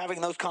 We were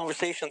having those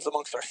conversations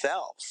amongst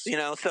ourselves, you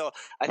know? So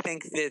I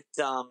think that,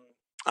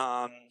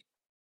 I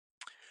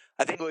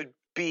think it would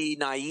be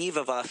naive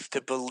of us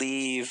to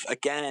believe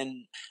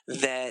again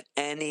that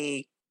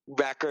any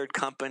record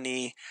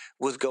company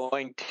was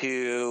going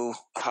to,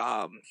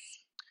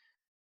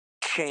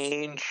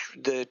 change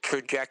the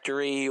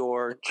trajectory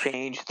or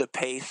change the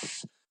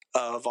pace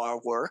of our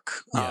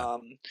work. Yeah.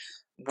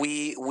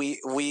 We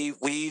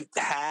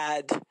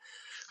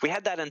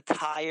had that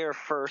entire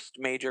first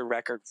major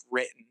record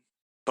written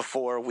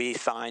before we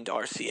signed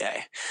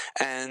RCA.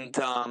 And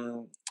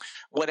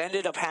what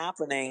ended up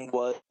happening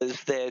was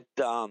that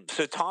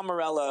so Tom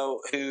Morello,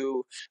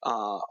 who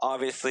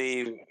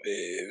obviously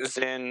was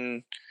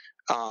in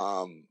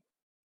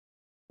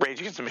Rage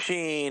Against the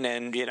Machine,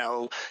 and, you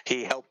know,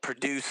 he helped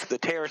produce the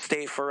Terror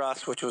State for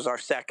us, which was our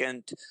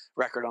second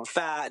record on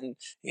Fat. And,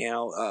 you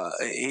know,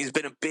 he's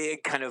been a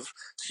big kind of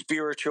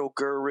spiritual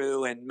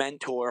guru and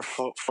mentor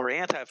for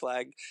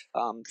Anti-Flag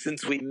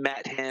since we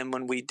met him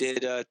when we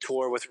did a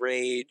tour with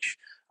Rage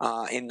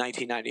in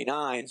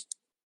 1999.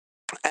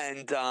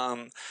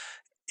 And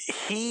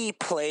he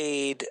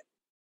played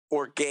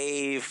or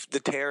gave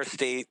the Terror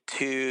State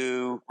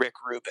to Rick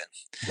Rubin.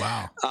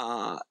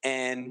 Wow.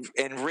 And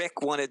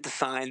Rick wanted to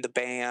sign the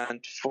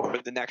band for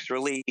the next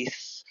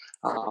release.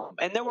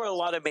 And there were a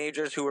lot of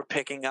majors who were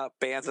picking up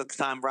bands at the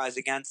time. Rise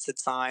Against had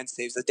signed,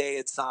 Saves the Day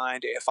had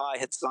signed, AFI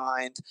had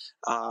signed.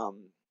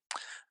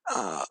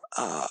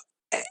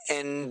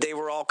 And they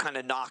were all kind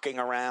of knocking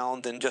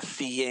around and just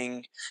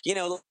seeing, you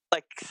know,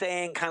 like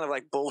saying kind of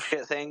like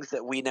bullshit things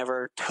that we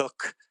never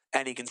took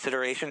any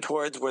consideration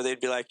towards, where they'd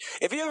be like,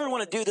 if you ever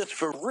want to do this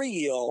for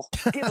real,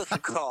 give us a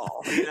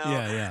call, you know?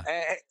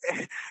 Yeah.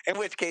 In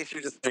which case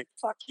you're just like,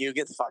 fuck you,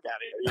 get the fuck out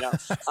of here, you know?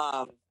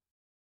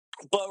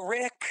 But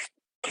Rick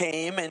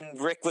came,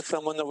 and Rick was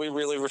someone that we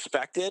really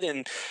respected.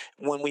 And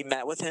when we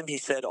met with him, he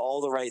said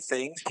all the right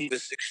things. He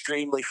was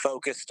extremely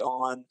focused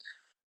on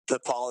the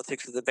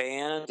politics of the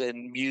band,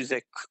 and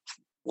music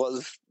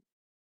was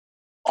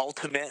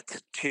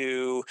ultimate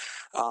to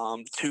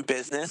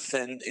business,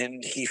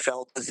 and he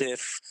felt as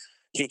if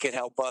he could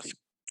help us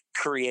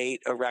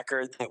create a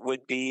record that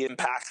would be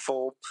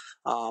impactful,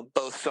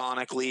 both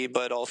sonically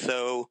but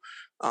also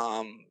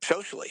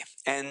socially,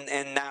 and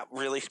that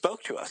really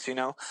spoke to us, you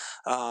know.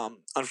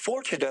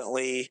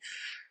 Unfortunately,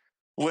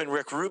 when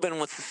Rick Rubin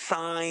wants to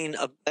sign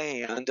a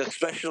band,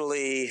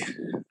 especially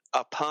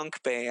a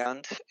punk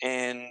band,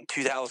 in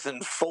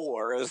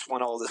 2004 is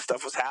when all this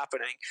stuff was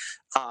happening,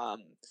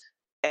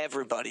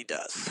 everybody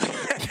does.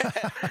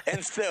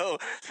 And so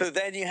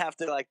then you have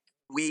to like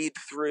weed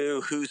through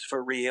who's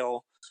for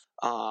real.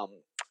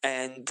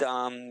 And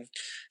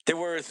there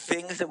were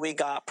things that we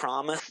got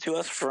promised to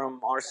us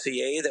from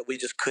RCA that we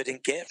just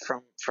couldn't get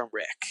from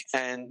Rick.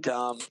 And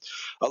a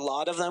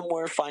lot of them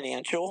were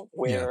financial,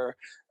 where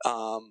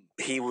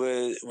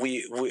RCA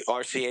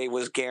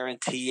was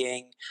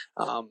guaranteeing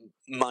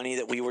money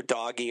that we were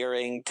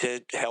dog-earing to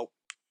help.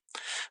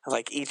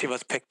 Like, each of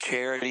us picked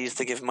charities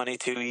to give money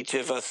to. Each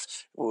of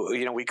us,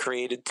 you know, we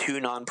created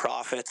 2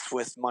 nonprofits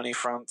with money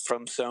from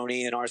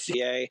Sony and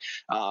RCA.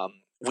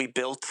 We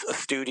built a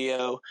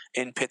studio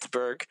in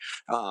Pittsburgh.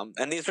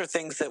 And these are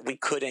things that we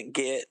couldn't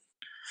get,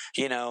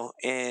 you know,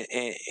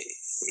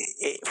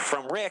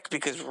 from Rick,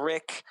 because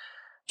Rick,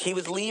 he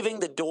was leaving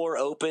the door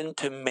open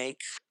to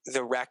make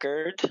the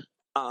record.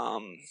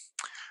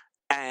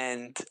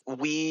 And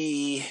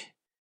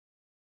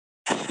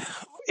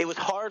it was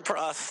hard for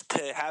us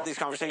to have these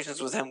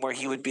conversations with him where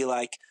he would be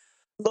like,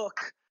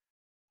 look,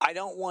 I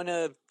don't want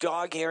to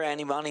dog ear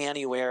any money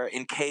anywhere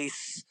in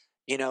case,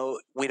 you know,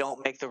 we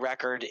don't make the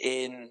record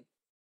in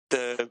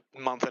the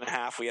month and a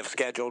half we have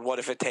scheduled. What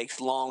if it takes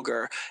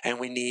longer and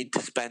we need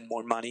to spend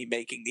more money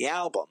making the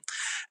album?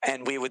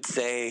 And we would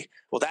say,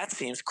 well, that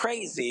seems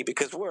crazy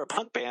because we're a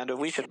punk band and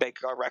we should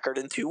make our record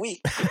in 2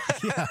 weeks.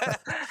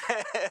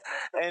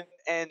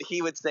 And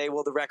he would say,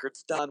 well, the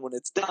record's done when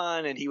it's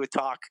done. And he would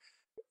talk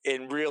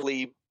in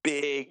really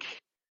big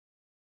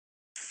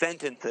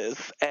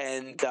sentences,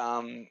 and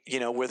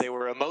where they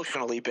were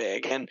emotionally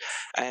big, and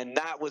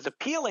that was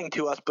appealing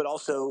to us, but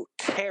also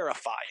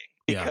terrifying,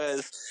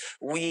 because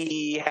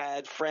we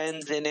had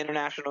friends in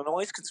International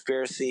Noise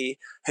Conspiracy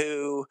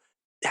who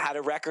had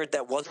a record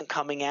that wasn't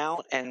coming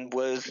out, and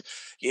was,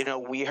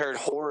 we heard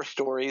horror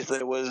stories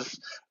that it was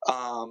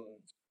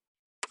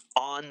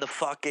on the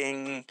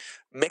fucking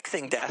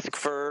mixing desk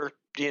for,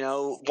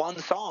 one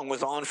song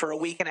was on for a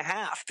week and a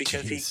half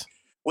because he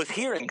was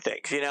hearing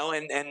things,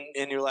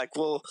 and you're like,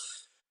 well,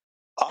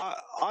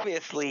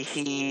 obviously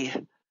he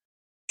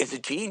is a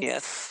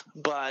genius,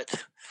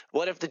 but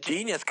what if the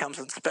genius comes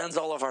and spends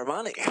all of our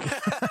money?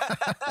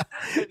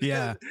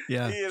 Yeah.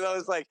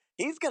 It's like,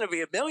 he's going to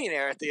be a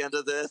millionaire at the end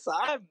of this.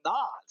 I'm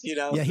not,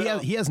 Yeah,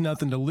 he has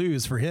nothing to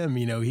lose. For him,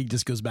 he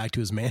just goes back to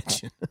his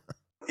mansion.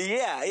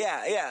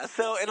 Yeah.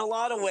 So in a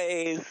lot of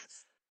ways,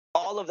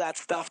 all of that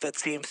stuff that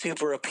seemed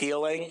super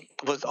appealing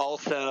was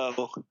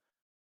also,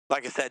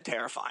 like I said,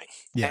 terrifying.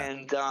 Yeah.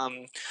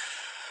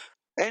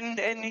 And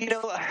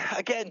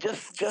again,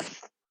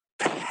 just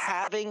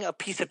having a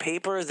piece of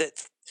paper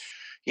that,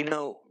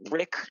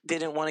 Rick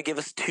didn't want to give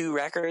us 2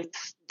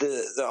 records.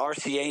 The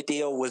RCA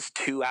deal was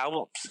 2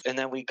 albums, and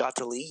then we got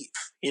to leave.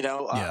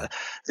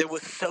 There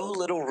was so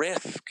little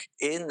risk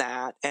in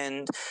that,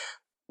 and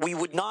we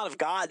would not have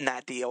gotten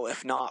that deal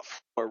if not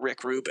for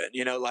Rick Rubin.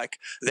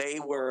 They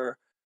were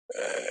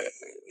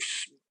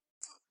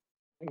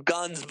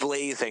guns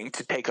blazing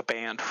to take a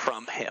band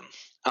from him.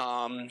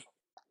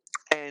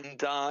 And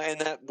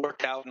that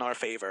worked out in our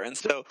favor. And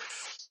so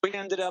we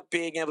ended up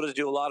being able to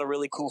do a lot of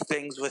really cool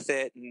things with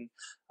it. And,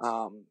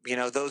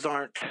 those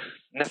aren't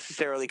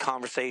necessarily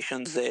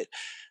conversations that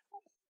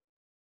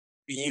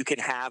you can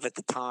have at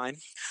the time.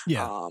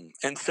 Yeah.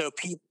 And so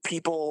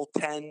people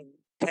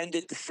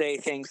tended to say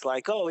things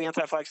like, oh,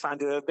 Anti-Flag signed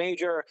to a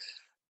major.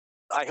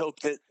 I hope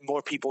that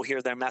more people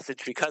hear their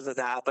message because of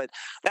that. But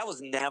that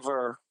was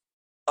never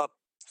a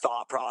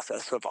thought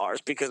process of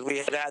ours, because we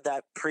had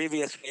that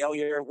previous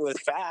failure with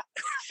Fat.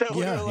 So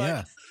we were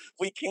like,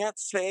 we can't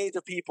say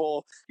to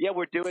people,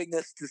 we're doing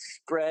this to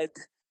spread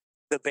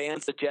the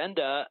band's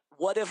agenda.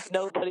 What if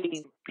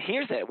nobody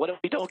hears it? What if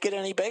we don't get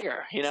any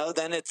bigger?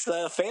 Then it's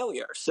a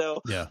failure.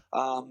 So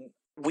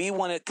we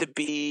wanted to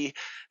be,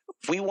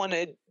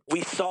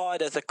 we saw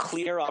it as a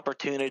clear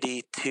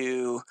opportunity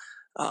to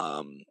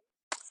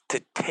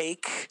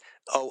take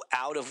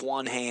out of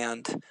one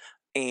hand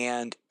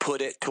and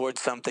put it towards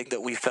something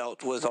that we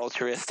felt was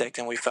altruistic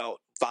and we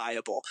felt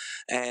viable.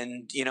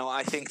 And,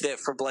 I think that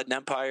For Blood and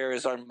Empire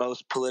is our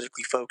most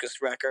politically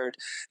focused record,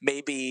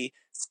 maybe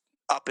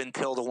up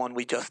until the one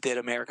we just did,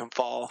 American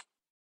Fall.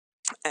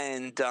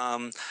 And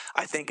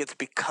I think it's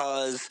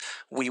because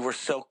we were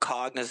so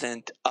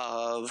cognizant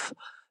of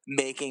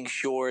making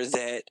sure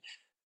that,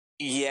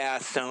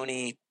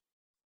 Sony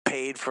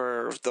paid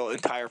for the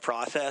entire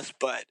process,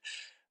 but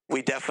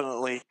we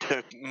definitely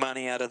took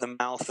money out of the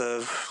mouth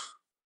of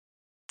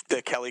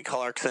the Kelly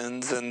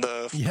Clarksons and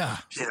the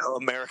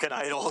American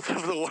Idols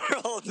of the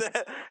world,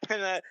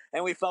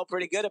 and we felt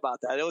pretty good about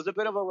that. It was a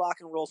bit of a rock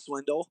and roll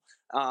swindle,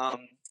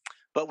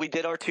 but we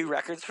did our 2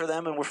 records for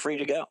them, and we're free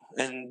to go.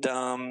 And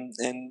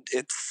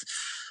it's,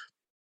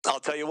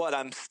 I'll tell you what,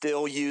 I'm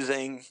still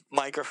using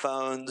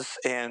microphones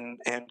and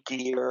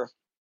gear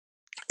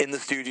in the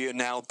studio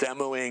now,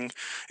 demoing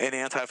an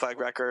Anti-Flag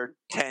record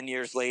 10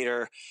 years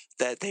later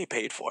that they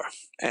paid for,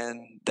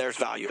 and there's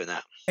value in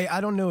that. Hey,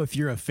 I don't know if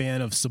you're a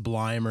fan of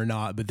Sublime or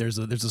not, but there's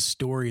a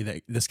story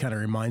that this kind of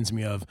reminds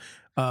me of.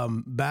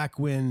 Back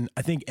when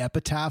I think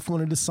Epitaph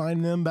wanted to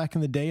sign them back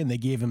in the day, and they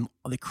gave him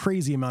the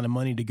crazy amount of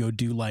money to go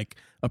do like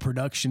a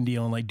production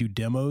deal and like do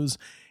demos,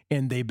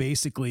 and they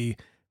basically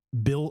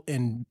built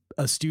in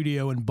a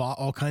studio and bought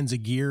all kinds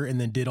of gear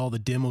and then did all the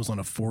demos on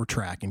a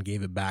 4-track and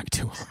gave it back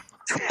to him.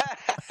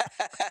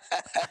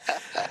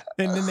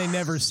 And then they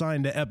never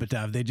signed to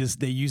Epitaph.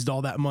 They used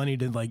all that money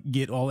to like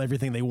get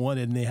everything they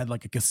wanted, and they had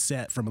like a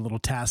cassette from a little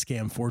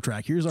Tascam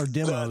 4-track. Here's our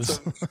demos.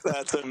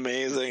 That's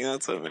amazing.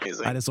 That's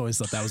amazing. I just always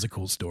thought that was a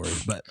cool story.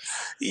 But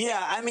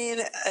yeah, I mean,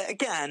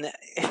 again,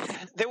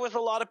 there was a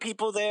lot of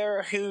people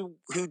there who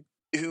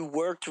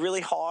worked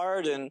really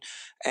hard and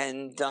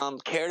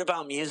cared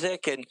about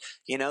music, and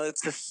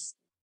it's just.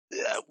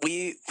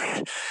 We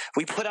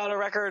put out a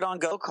record on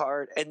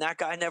Go-Kart, and that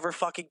guy never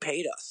fucking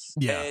paid us.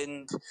 Yeah.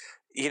 And,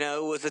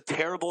 it was a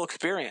terrible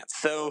experience.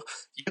 So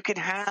you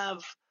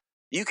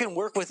can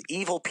work with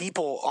evil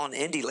people on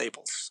indie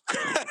labels.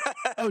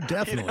 Oh,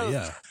 definitely.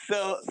 Yeah.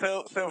 So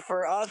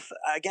for us,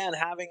 again,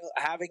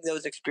 having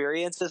those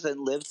experiences and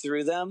lived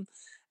through them,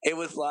 it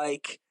was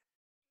like,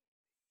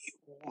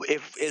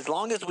 as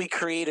long as we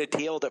create a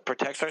deal that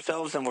protects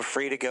ourselves and we're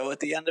free to go at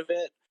the end of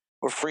it,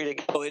 we're free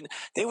to go in.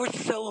 They were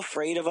so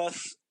afraid of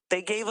us.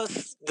 They gave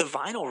us the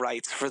vinyl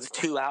rights for the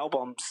 2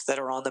 albums that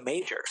are on the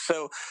major.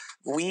 So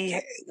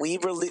we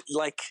really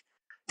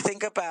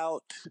think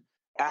about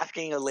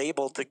asking a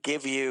label to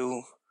give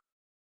you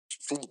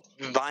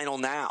vinyl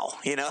now,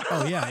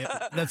 Oh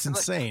yeah. That's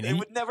insane. It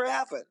would never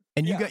happen.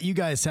 And you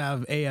guys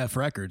have AF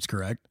Records,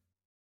 correct?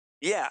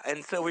 Yeah,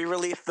 and so we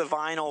released the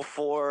vinyl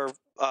for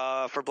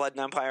Blood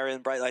and Empire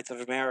and Bright Lights of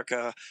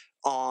America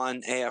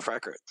on AF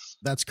Records.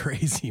 That's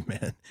crazy,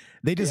 man.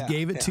 They just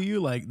gave it to you,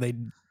 like they.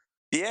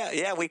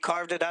 Yeah, we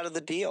carved it out of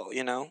the deal.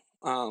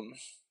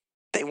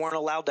 They weren't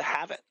allowed to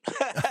have it.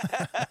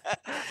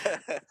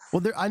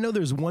 Well, I know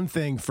there's one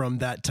thing from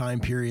that time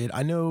period.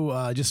 I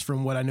know just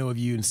from what I know of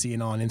you and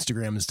seeing on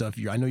Instagram and stuff.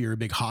 I know you're a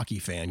big hockey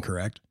fan,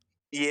 correct?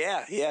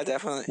 Yeah,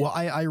 definitely. Well,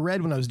 I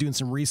read when I was doing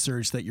some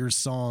research that your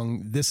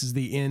song "This Is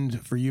the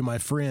End for You, My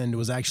Friend"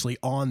 was actually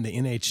on the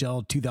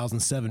NHL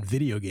 2007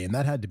 video game.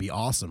 That had to be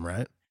awesome,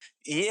 right?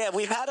 Yeah,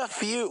 we've had a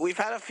few.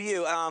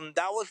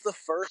 That was the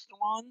first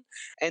one,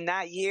 and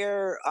that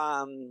year,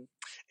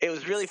 it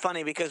was really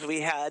funny because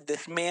we had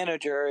this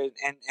manager,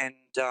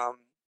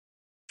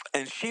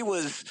 and she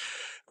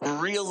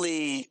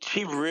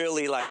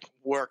really like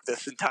worked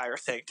this entire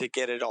thing to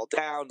get it all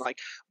down. Like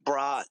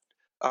brought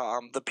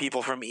the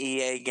people from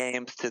EA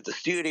Games to the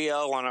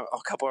studio on a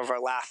couple of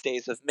our last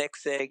days of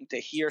mixing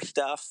to hear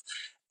stuff,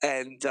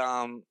 and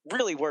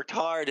really worked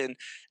hard. And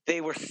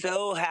they were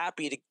so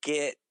happy to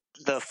get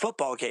the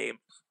football game,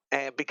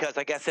 and because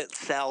I guess it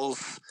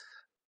sells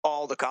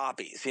all the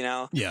copies,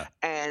 Yeah.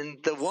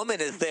 And the woman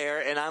is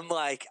there, and I'm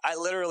like, I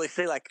literally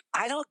say, like,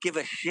 I don't give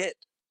a shit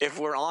if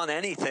we're on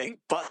anything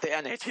but the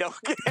NHL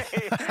game.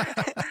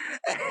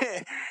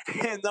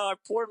 And our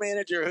poor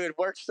manager, who had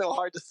worked so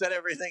hard to set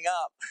everything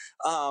up,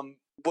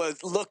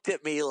 looked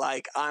at me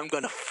like, I'm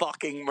gonna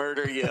fucking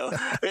murder you.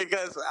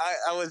 Because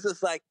I was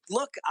just like,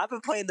 look, I've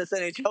been playing this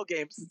NHL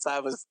game since I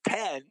was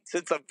 10,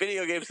 since a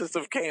video game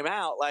system came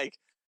out. Like,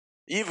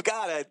 you've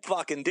got to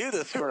fucking do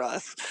this for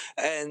us.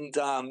 And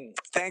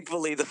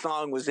thankfully, the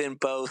song was in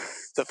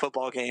both the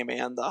football game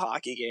and the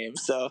hockey game,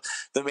 so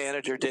the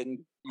manager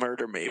didn't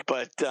murder me.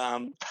 But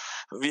but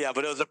it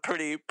was a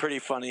pretty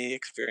funny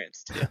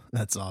experience too.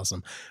 That's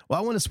awesome. Well,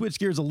 I want to switch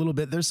gears a little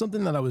bit. There's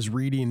something that I was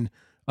reading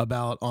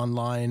about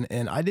online,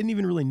 and I didn't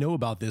even really know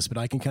about this, but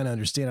I can kind of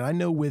understand it. I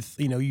know with,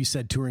 you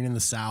said touring in the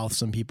South,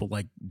 some people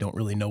like don't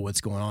really know what's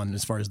going on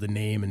as far as the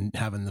name and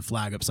having the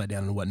flag upside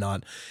down and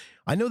whatnot.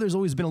 I know there's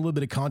always been a little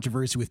bit of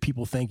controversy with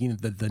people thinking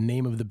that the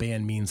name of the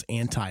band means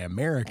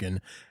anti-American.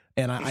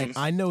 And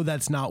I know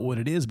that's not what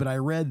it is, but I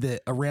read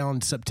that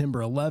around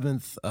September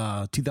 11th,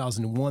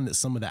 2001, that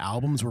some of the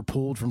albums were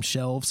pulled from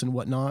shelves and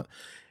whatnot.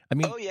 I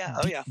mean,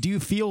 do you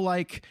feel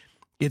like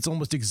it's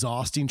almost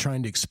exhausting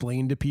trying to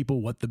explain to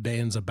people what the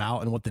band's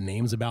about and what the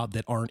name's about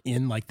that aren't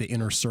in like the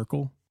inner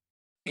circle?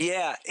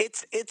 Yeah,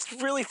 it's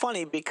really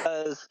funny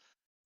because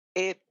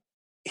it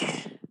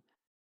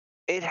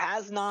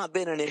has not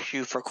been an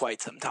issue for quite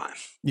some time.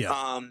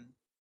 Yeah.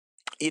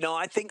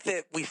 I think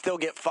that we still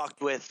get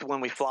fucked with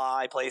when we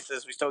fly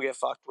places. We still get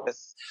fucked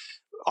with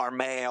our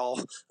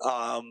mail.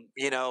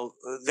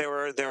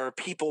 There are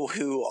people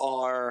who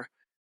are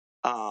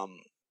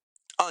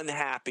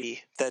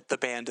unhappy that the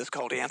band is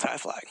called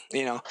Anti-Flag.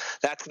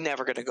 That's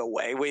never going to go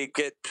away.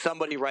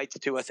 Somebody writes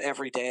to us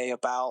every day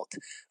about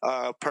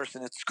a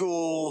person at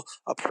school,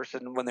 a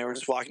person when they were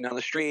just walking down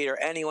the street, or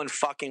anyone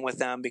fucking with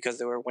them because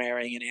they were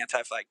wearing an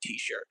Anti-Flag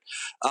t-shirt.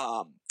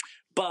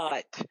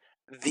 But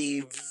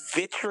the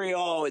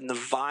vitriol and the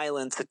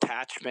violence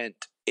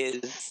attachment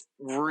is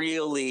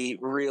really,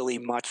 really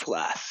much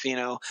less,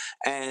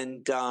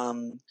 and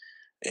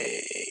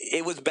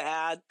it was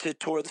bad to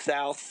tour the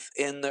South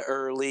in the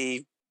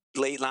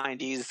late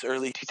 90s,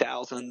 early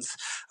 2000s.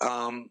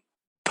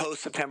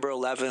 Post September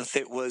 11th,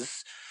 it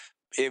was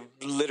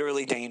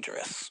literally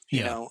dangerous.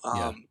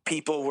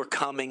 People were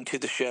coming to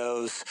the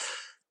shows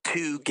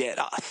to get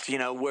us,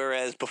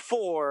 whereas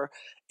before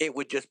it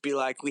would just be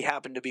like, we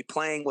happen to be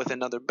playing with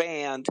another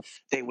band.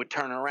 They would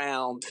turn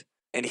around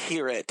and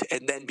hear it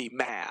and then be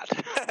mad.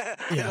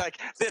 Like,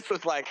 this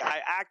was like,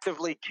 I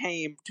actively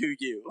came to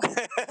you.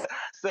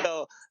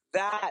 So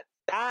that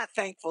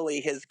thankfully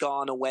has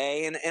gone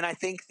away. And I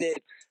think that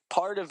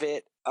part of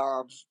it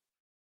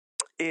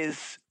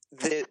is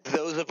that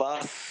those of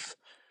us,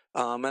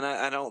 and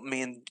I don't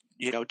mean,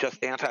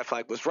 just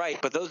Anti-Flag was right,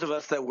 but those of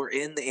us that were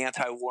in the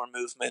anti-war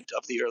movement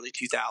of the early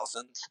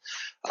 2000s,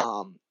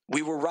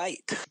 we were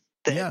right.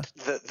 That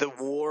the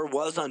war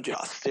was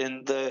unjust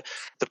and the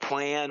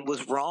plan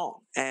was wrong.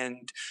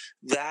 And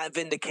that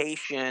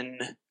vindication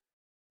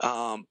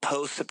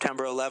post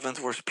September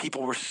 11th, where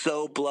people were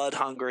so blood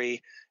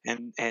hungry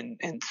and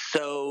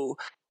so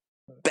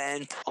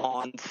bent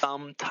on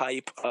some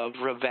type of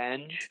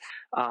revenge,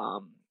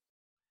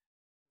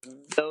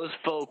 those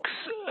folks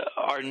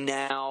are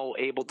now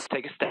able to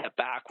take a step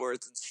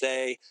backwards and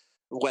say,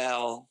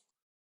 well,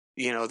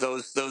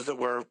 those that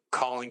were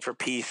calling for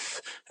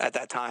peace at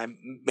that time,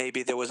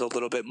 maybe there was a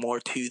little bit more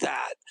to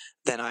that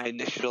than I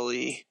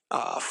initially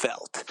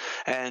felt.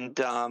 And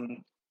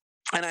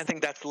I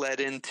think that's led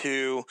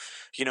into,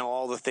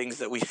 all the things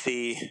that we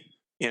see,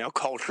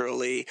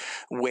 culturally,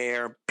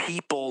 where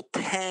people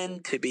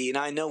tend to be, and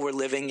I know we're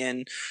living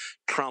in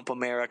Trump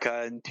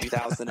America in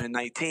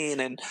 2019,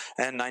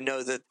 and I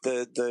know that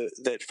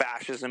that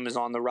fascism is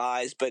on the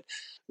rise, but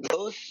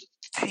those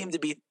seem to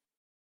be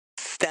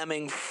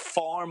stemming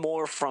far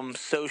more from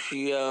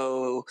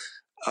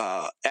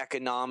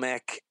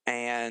economic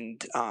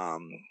and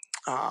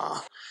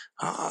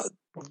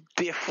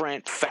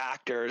different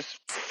factors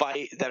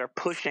that are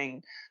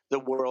pushing the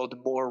world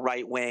more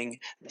right wing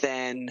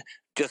than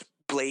just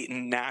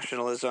blatant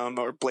nationalism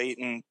or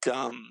blatant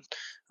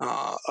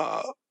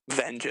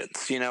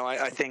vengeance. You know,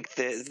 I think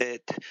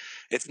that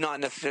it's not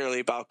necessarily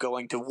about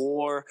going to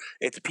war.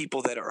 It's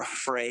people that are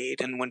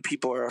afraid, and when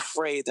people are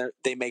afraid,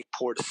 they make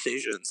poor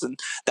decisions, and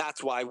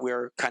that's why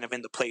we're kind of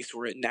in the place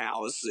we're in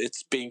now. Is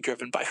it's being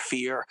driven by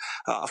fear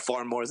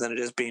far more than it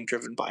is being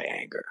driven by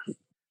anger.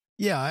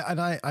 Yeah, and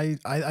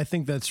I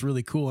think that's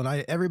really cool.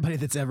 And everybody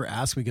that's ever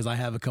asked me, because I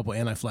have a couple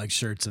Anti-Flag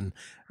shirts, and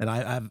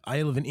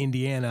I live in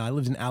Indiana. I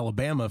lived in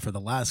Alabama for the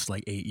last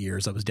like 8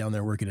 years. I was down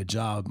there working a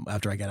job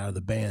after I got out of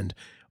the band.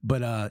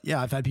 But yeah,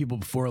 I've had people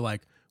before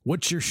like,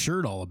 "What's your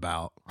shirt all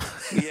about?"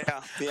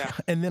 Yeah.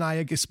 And then I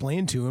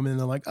explained to them, and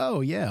they're like,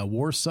 "Oh yeah,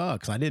 war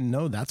sucks. I didn't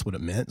know that's what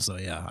it meant." So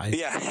yeah,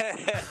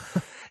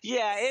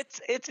 Yeah,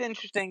 it's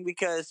interesting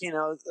because, you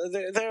know,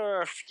 there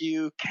are a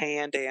few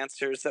canned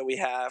answers that we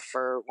have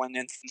for when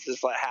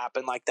instances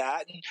happen like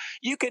that, and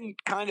you can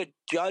kind of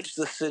judge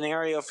the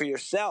scenario for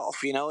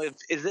yourself. You know,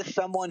 is this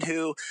someone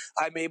who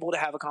I'm able to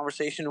have a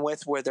conversation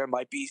with where there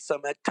might be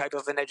some type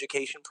of an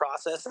education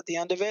process at the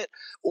end of it,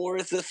 or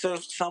is this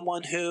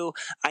someone who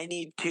I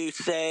need to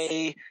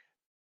say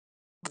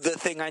the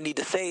thing I need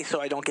to say so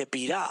I don't get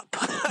beat up?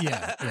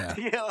 Yeah.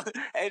 You know,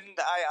 and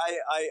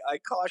I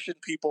caution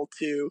people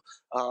to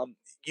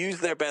use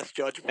their best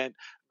judgment,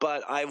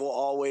 but I will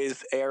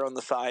always err on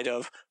the side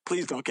of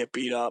please don't get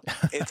beat up.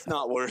 It's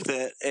not worth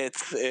it.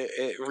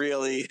 It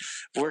really,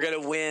 we're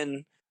gonna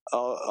win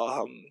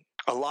a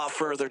lot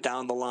further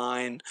down the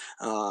line,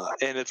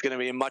 and it's going to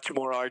be a much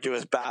more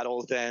arduous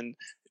battle than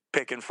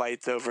picking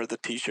fights over the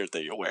T-shirt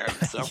that you're wearing.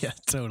 So. Yeah,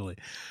 totally.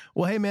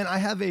 Well, hey man, I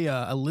have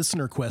a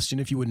listener question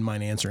if you wouldn't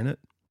mind answering it.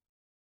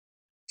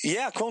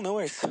 Yeah, cool, no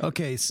worries.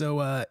 Okay,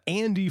 so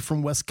Andy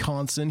from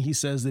Wisconsin, he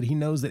says that he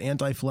knows that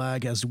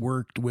Anti-Flag has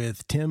worked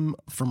with Tim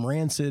from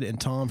Rancid and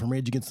Tom from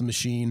Rage Against the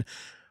Machine.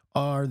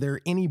 Are there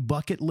any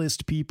bucket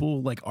list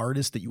people, like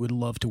artists, that you would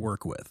love to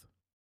work with?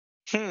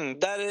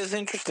 That is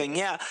interesting.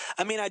 Yeah,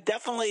 I mean, I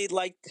definitely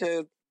like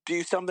to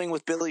do something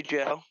with Billy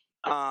Joe.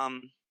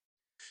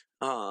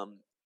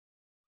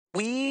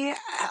 We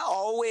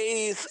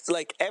always,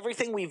 like,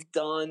 everything we've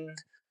done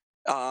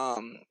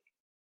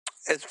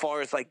as far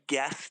as like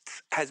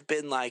guests has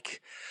been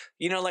like,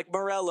 you know, like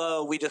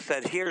Morello, we just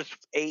said, here's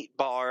 8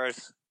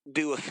 bars,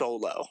 do a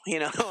solo, you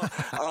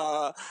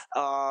know.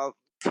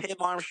 Tim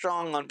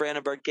Armstrong on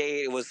Brandenburg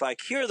Gate was like,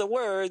 here are the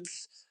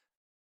words.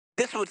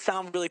 This would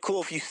sound really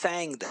cool if you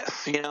sang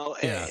this, you know.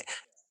 Yeah.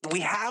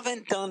 We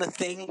haven't done a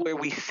thing where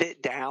we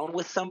sit down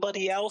with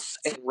somebody else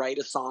and write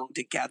a song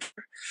together.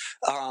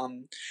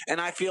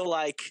 And I feel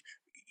like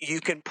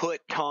you can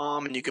put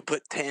Tom and you can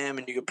put Tim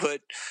and you can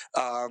put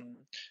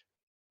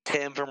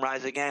Tim from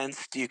Rise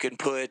Against. You can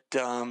put,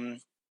 like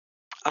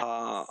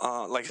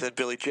I said,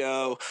 Billy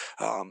Joe,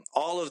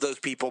 all of those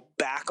people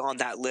back on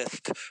that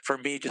list for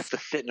me just to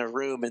sit in a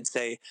room and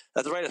say,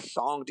 let's write a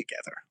song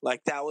together.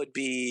 Like that would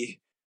be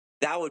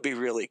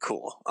really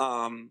cool.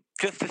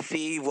 Just to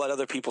see what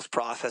other people's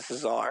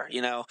processes are,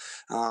 you know.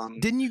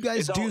 Didn't you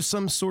guys do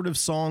some sort of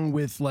song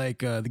with like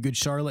the Good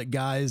Charlotte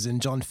guys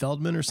and John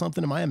Feldman or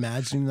something? Am I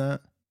imagining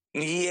that?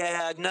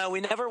 Yeah, no,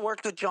 we never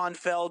worked with John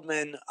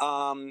Feldman,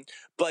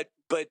 but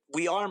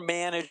we are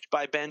managed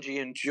by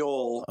Benji and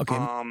Joel. Okay,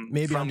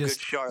 maybe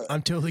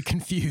I'm totally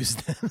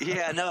confused.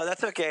 Yeah, no,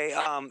 that's okay.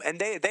 And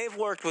they've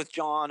worked with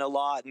John a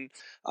lot, and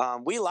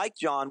we like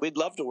John. We'd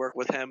love to work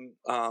with him.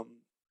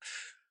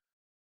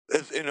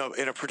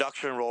 In a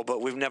production role,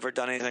 but we've never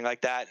done anything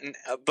like that. And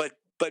but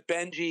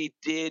Benji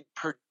did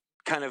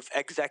kind of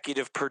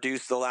executive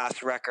produce the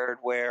last record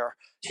where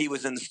he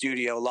was in the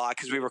studio a lot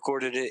because we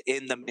recorded it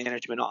in the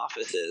management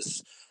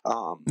offices.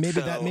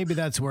 Maybe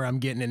that's where I'm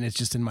getting it. And it's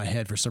just in my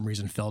head for some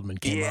reason. Feldman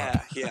came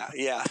up.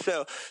 Yeah.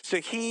 So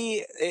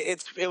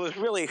it was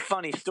really a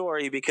funny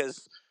story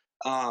because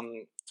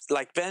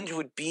like Benj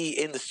would be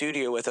in the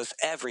studio with us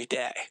every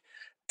day,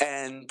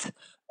 and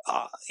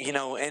you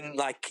know, and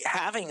like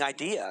having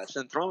ideas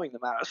and throwing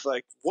them at us,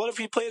 like, what if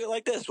you played it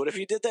like this? What if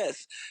you did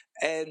this?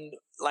 And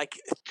like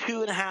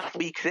 2.5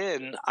 weeks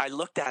in, I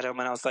looked at him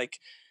and I was like,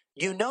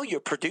 you know, you're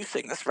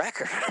producing this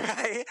record,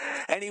 right?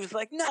 And he was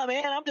like, no,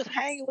 man, I'm just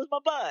hanging with my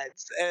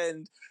buds.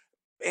 And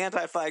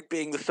Anti-Flag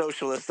being the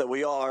socialists that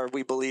we are,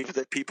 we believe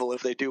that people,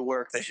 if they do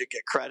work, they should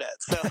get credit.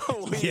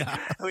 So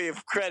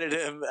we've credited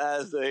him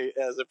as a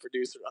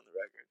producer on the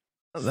record.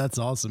 Oh, that's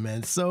awesome,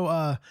 man.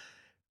 So,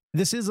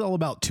 this is all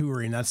about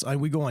touring.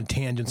 We go on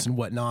tangents and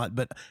whatnot,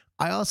 but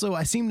I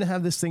seem to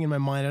have this thing in my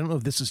mind. I don't know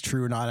if this is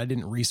true or not. I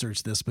didn't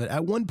research this, but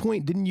at one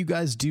point, didn't you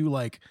guys do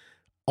like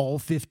all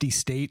 50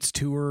 states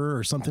tour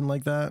or something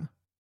like that?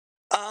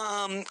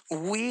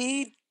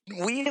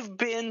 We have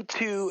been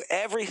to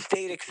every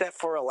state except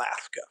for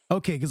Alaska.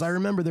 Okay, because I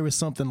remember there was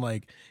something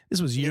like,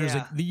 this was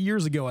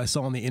years ago I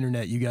saw on the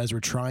internet you guys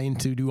were trying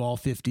to do all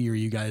 50, or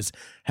you guys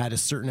had a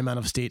certain amount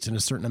of states and a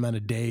certain amount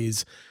of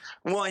days.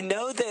 Well, I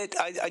know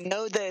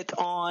that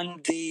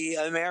on the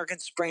American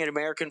Spring and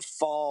American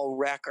Fall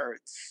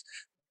records,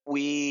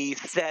 we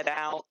set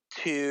out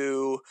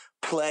to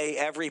play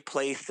every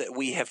place that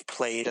we have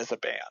played as a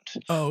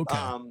band. Oh, okay.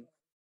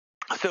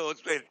 So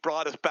it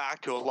brought us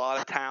back to a lot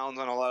of towns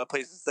and a lot of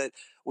places that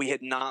we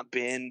had not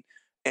been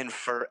in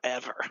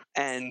forever.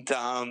 And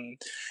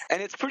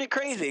it's pretty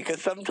crazy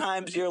because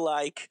sometimes you're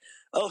like,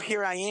 oh,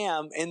 here I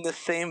am in the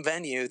same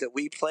venue that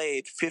we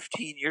played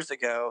 15 years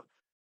ago.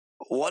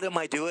 What am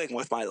I doing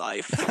with my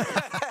life?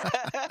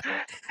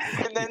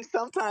 And then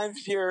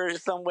sometimes you're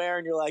somewhere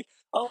and you're like,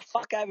 oh,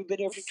 fuck, I haven't been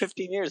here for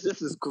 15 years.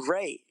 This is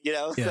great.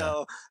 Yeah.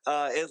 So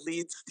it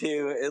leads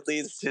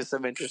to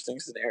some interesting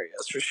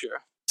scenarios for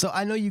sure. So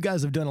I know you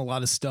guys have done a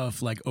lot of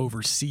stuff like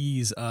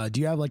overseas. Do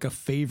you have like a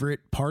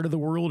favorite part of the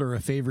world or a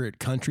favorite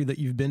country that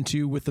you've been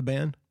to with the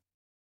band?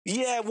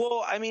 Yeah,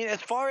 well, I mean,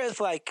 as far as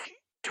like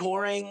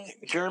touring,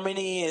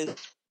 Germany is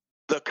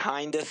the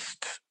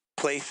kindest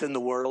place in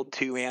the world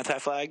to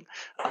Anti-Flag.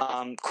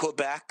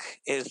 Quebec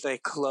is a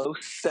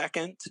close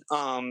second.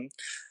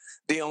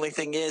 The only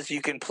thing is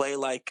you can play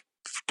like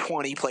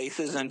 20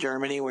 places in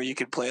Germany where you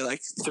could play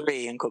like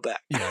 3 in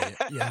Quebec. Yeah.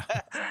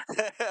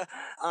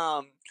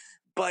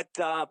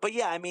 But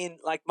yeah, I mean,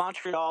 like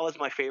Montreal is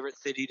my favorite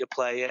city to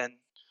play in,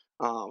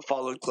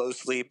 followed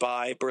closely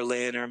by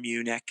Berlin or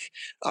Munich.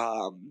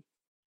 And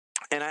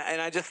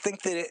I just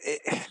think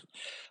that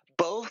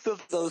both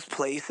of those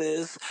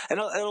places, and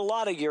a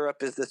lot of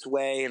Europe is this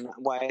way, and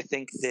why I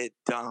think that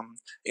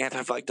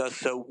Anti-Flag does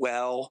so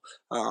well,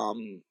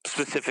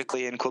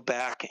 specifically in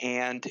Quebec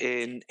and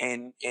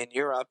in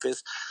Europe,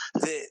 is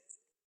that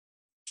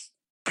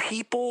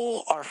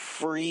people are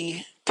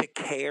free to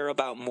care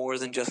about more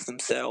than just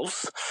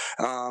themselves.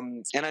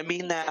 And I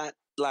mean that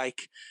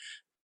like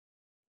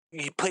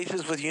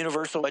places with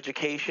universal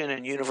education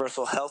and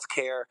universal health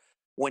care,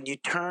 when you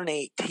turn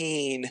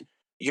 18,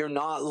 you're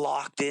not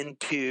locked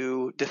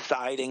into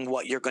deciding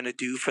what you're going to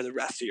do for the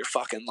rest of your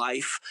fucking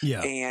life.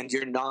 Yeah. And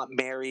you're not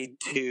married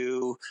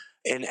to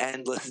an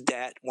endless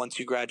debt once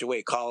you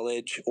graduate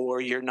college,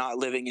 or you're not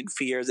living in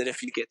fear that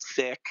if you get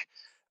sick,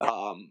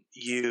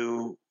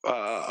 you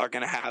are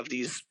going to have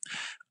these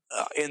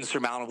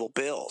insurmountable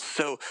bills.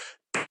 So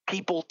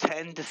people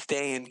tend to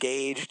stay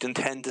engaged and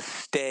tend to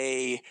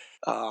stay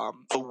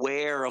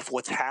aware of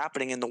what's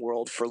happening in the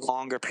world for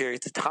longer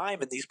periods of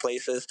time in these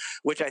places,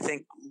 which I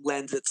think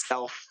lends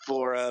itself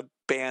for a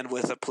band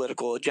with a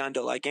political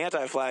agenda like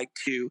Anti-Flag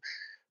to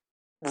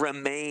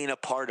remain a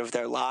part of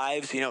their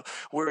lives.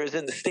 Whereas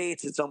in the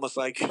States, it's almost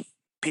like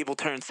people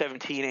turn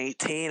 17,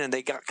 18 and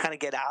they kind of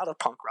get out of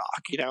punk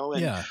rock,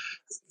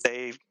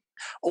 and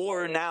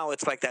or now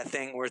it's like that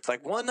thing where it's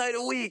like one night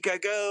a week I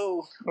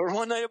go, or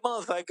one night a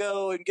month I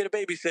go and get a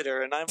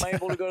babysitter and I'm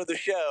able to go to the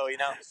show,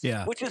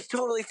 Yeah. Which is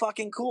totally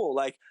fucking cool.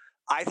 Like,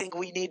 I think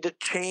we need to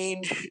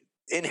change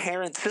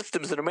inherent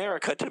systems in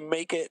America to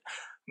make it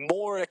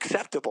more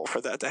acceptable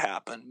for that to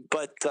happen.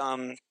 But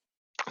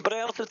I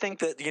also think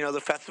that,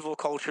 the festival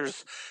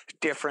culture's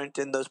different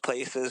in those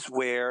places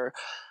where,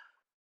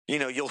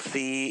 you'll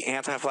see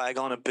Anti-Flag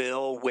on a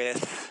bill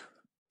with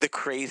the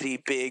crazy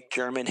big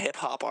German hip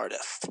hop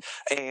artist,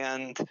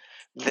 and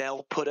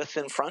they'll put us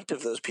in front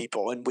of those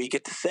people and we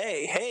get to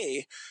say,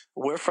 hey,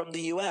 we're from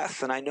the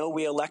US and I know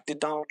we elected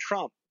Donald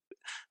Trump,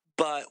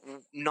 but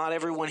not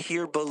everyone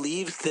here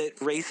believes that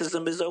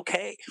racism is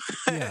okay.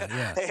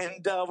 Yeah.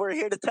 And we're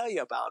here to tell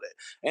you about it.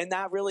 And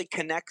that really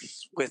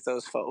connects with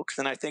those folks.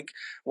 And I think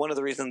one of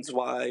the reasons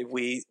why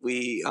we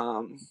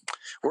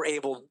were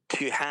able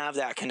to have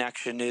that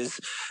connection is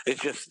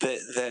just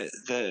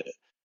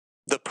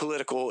the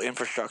political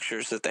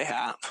infrastructures that they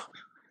have.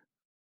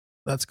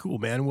 That's cool,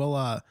 man. Well,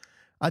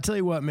 I tell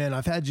you what, man,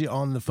 I've had you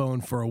on the phone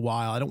for a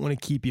while. I don't want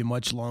to keep you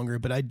much longer,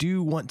 but I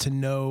do want to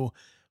know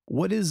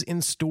what is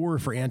in store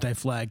for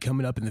Anti-Flag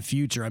coming up in the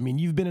future. I mean,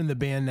 you've been in the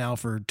band now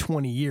for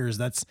 20 years.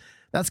 That's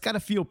got to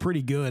feel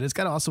pretty good. It's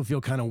got to also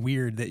feel kind of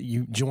weird that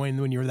you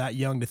joined when you were that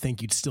young to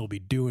think you'd still be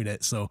doing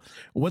it. So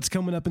what's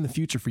coming up in the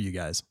future for you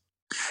guys?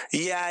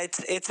 Yeah,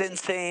 it's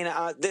insane.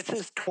 This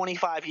is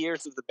 25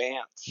 years of the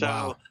band.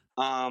 So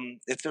Wow.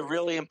 It's a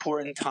really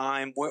important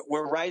time.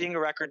 We're writing a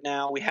record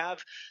now. We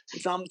have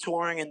some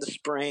touring in the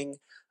spring.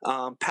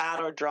 Pat,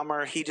 our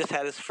drummer, he just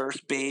had his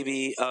first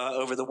baby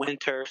over the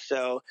winter,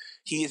 so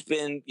he's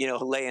been,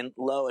 laying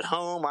low at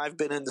home. I've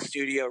been in the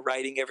studio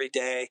writing every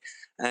day,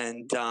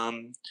 and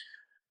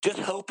just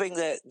hoping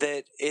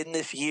that in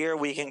this year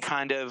we can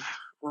kind of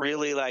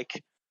really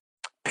like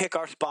pick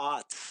our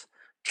spots,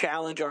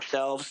 challenge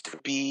ourselves to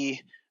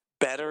be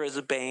better as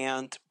a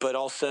band, but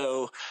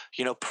also,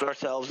 put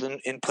ourselves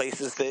in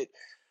places that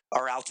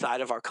are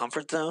outside of our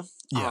comfort zone.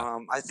 Yeah.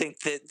 I think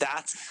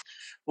that's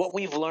what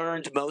we've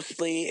learned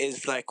mostly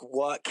is like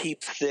what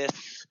keeps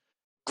this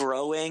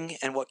growing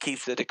and what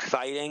keeps it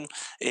exciting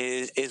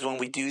is when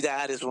we do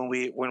that, is when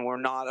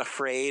we're not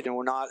afraid and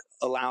we're not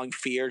allowing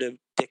fear to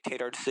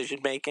dictate our decision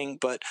making,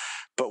 but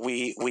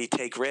we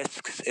take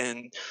risks,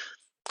 and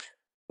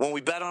when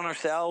we bet on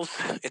ourselves,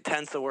 it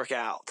tends to work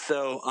out.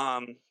 So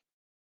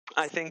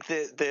I think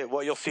that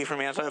what you'll see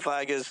from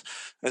Anti-Flag is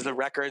a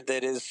record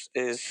that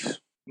is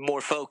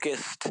more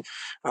focused,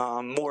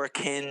 more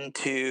akin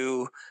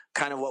to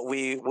kind of what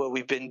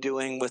we've been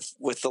doing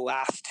with the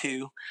last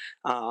two,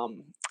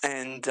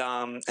 and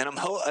I'm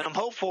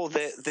hopeful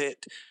that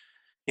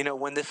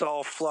when this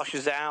all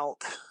flushes out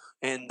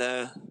in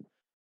the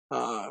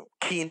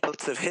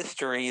keynotes of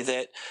history,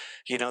 that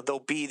there'll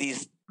be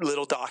these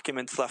little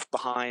documents left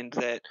behind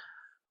that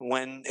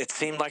when it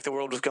seemed like the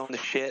world was going to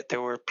shit,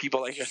 there were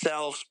people like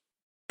yourselves,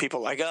 people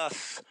like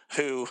us,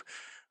 who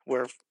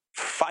were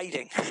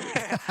fighting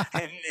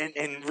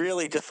and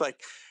really just like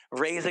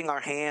raising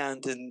our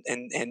hand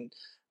and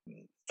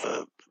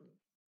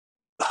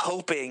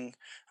hoping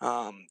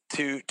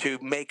to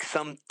make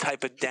some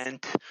type of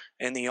dent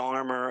in the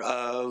armor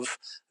of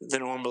the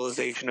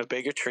normalization of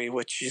bigotry,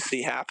 which you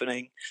see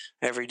happening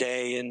every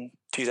day in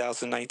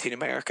 2019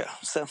 America.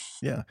 So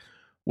yeah.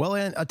 Well,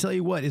 and I'll tell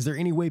you what, is there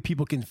any way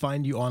people can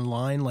find you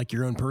online, like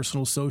your own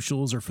personal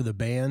socials or for the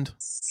band?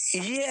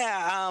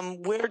 Yeah,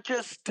 we're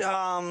just,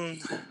 I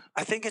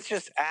think it's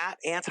just at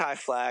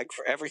Anti-Flag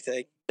for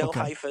everything, no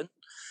hyphen.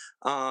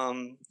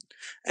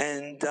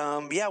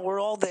 Yeah, we're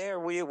all there.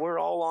 We're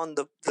all on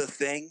the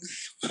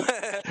things.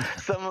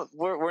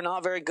 We're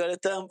not very good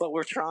at them, but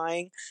we're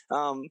trying.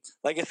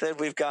 Like I said,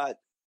 we've got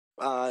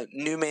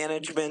new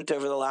management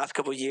over the last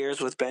couple of years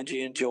with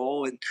Benji and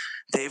Joel, and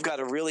they've got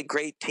a really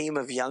great team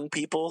of young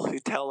people who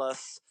tell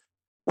us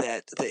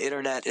that the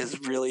internet is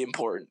really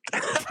important.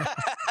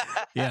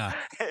 Yeah.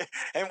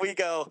 And we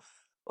go,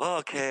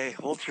 okay,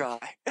 we'll try.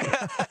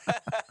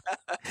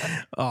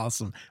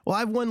 Awesome. Well, I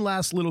have one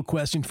last little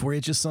question for you.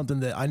 It's just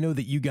something that I know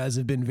that you guys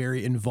have been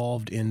very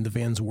involved in the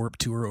Vans Warped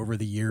Tour over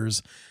the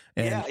years.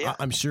 And yeah.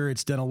 I'm sure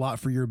it's done a lot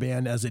for your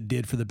band as it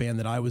did for the band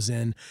that I was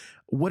in.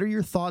 What are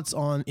your thoughts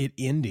on it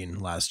ending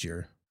last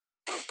year?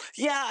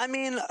 Yeah, I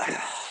mean,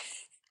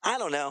 I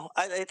don't know.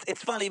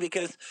 It's funny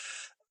because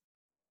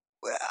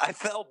I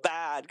felt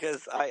bad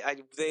because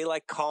they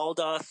like called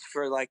us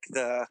for like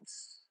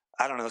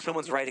I don't know,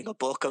 someone's writing a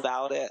book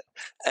about it,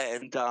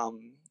 and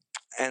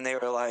they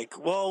were like,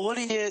 well, what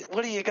do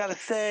you got to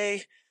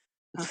say?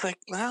 I was like,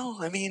 well,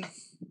 I mean,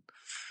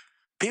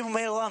 people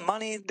made a lot of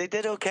money. They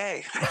did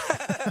okay.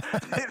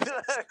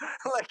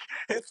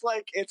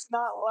 It's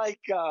not like,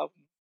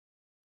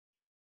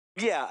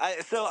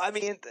 yeah. So, I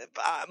mean,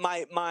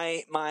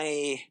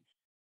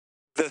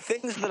 the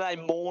things that I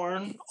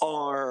mourn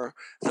are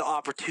the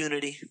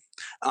opportunity.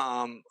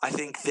 I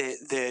think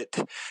that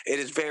it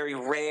is very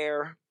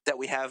rare that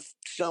we have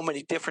so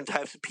many different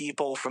types of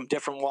people from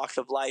different walks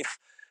of life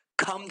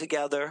come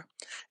together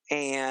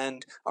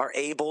and are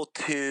able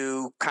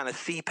to kind of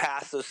see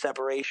past those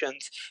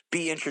separations,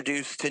 be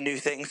introduced to new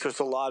things. There's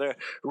a lot of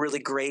really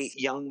great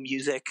young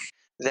music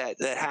that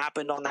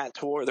happened on that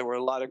tour. There were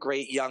a lot of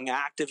great young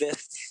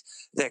activists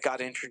that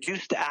got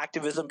introduced to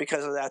activism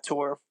because of that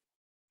tour.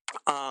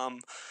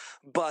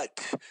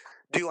 But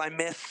do I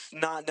miss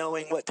not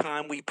knowing what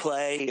time we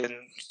play and,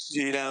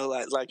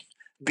 like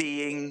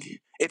being,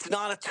 it's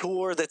not a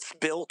tour that's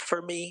built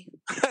for me.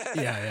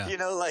 Yeah.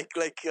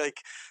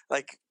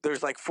 Like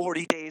there's like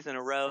 40 days in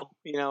a row,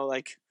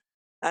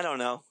 I don't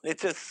know.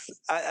 It's just,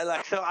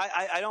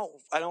 I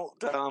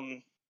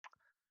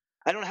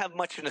don't have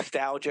much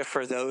nostalgia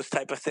for those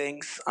type of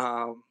things.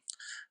 I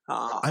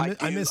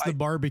miss the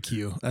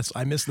barbecue.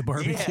 I miss the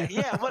barbecue.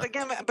 Yeah. But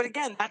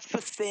again, that's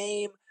the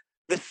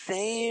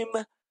same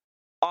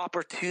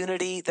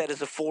opportunity that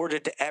is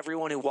afforded to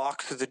everyone who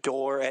walks through the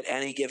door at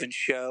any given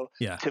show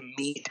to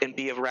meet and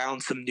be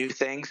around some new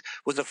things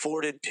was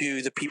afforded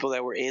to the people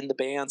that were in the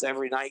bands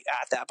every night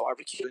at that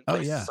barbecue and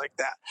places like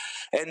that.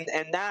 And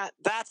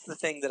that's the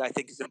thing that I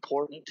think is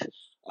important.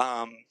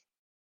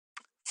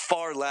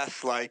 Far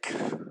less like,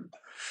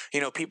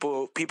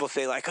 people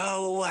say like,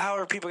 oh, well, how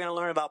are people going to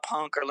learn about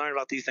punk or learn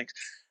about these things?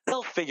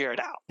 They'll figure it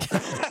out.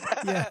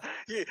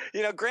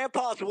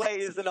 Grandpa's way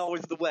isn't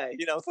always the way.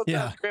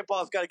 Sometimes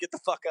Grandpa's got to get the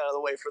fuck out of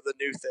the way for the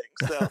new thing.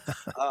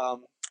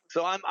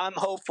 So I'm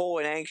hopeful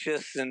and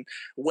anxious and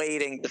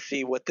waiting to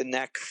see what the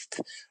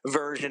next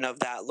version of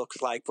that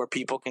looks like, where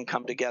people can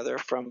come together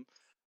from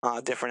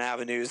different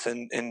avenues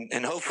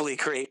and hopefully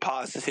create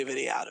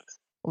positivity out of it.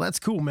 Well, that's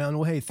cool, man.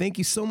 Well, hey, thank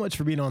you so much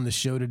for being on the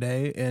show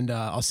today, and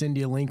I'll send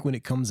you a link when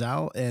it comes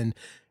out. And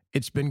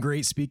it's been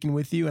great speaking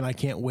with you, and I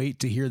can't wait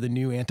to hear the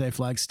new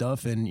Anti-Flag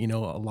stuff, and a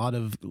lot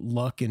of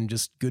luck and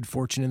just good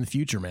fortune in the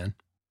future, man.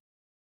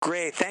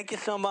 Great, thank you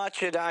so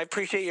much, and I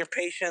appreciate your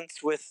patience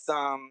with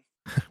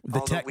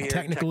the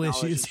technical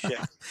issues.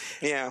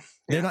 Yeah,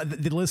 they're not.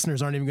 The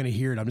listeners aren't even going to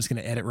hear it. I'm just going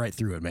to edit right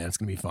through it, man. It's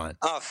going to be fine.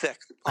 Oh, sick,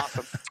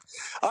 awesome.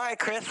 All right,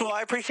 Chris. Well,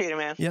 I appreciate it,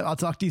 man. Yeah, I'll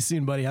talk to you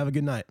soon, buddy. Have a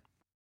good night.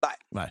 Bye.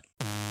 Bye.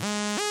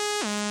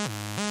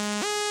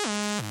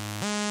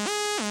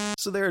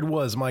 So there it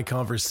was, my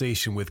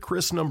conversation with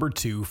Chris number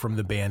 2 from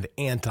the band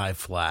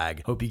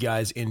Anti-Flag. Hope you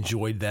guys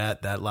enjoyed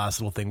that last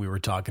little thing we were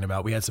talking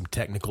about. We had some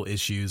technical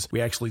issues. We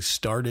actually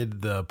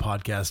started the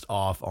podcast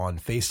off on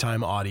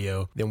FaceTime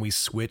audio, then we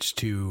switched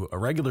to a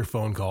regular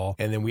phone call,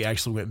 and then we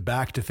actually went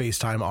back to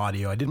FaceTime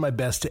audio. I did my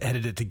best to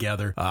edit it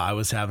together. I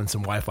was having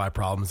some Wi-Fi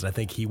problems, and I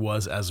think he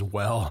was as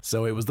well.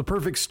 So it was the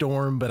perfect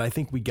storm, but I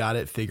think we got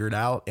it figured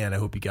out, and I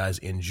hope you guys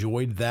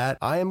enjoyed that.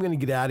 I am going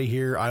to get out of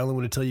here. I only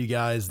want to tell you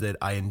guys that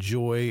I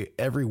enjoy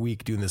every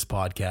week doing this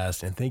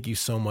podcast, and thank you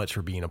so much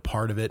for being a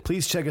part of it.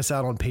 Please check us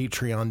out on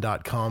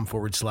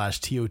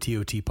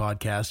patreon.com/TOTOT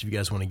podcast if you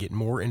guys want to get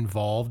more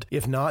involved.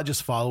 If not,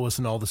 just follow us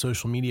on all the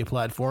social media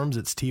platforms.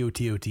 It's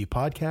TOTOT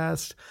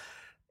podcast.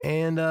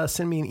 And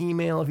send me an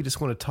email if you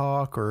just want to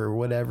talk or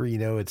whatever.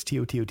 It's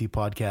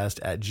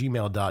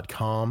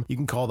tototpodcast@gmail.com. You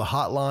can call the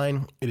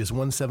hotline. It is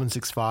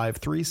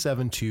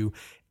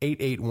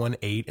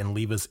 1-765-372-8818 and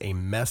leave us a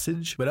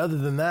message. But other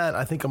than that,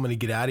 I think I'm going to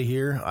get out of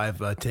here.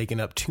 I've taken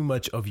up too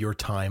much of your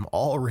time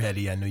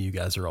already. I know you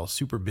guys are all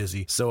super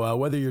busy. So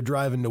whether you're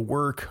driving to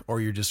work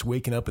or you're just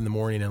waking up in the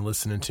morning and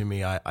listening to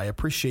me, I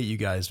appreciate you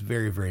guys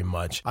very, very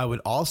much. I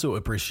would also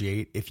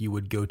appreciate if you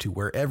would go to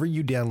wherever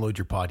you download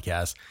your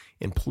podcast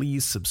and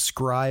please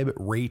subscribe,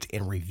 rate,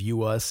 and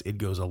review us. It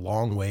goes a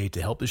long way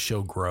to help the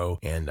show grow,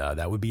 and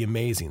that would be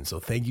amazing. So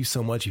thank you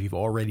so much if you've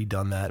already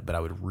done that, but I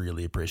would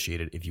really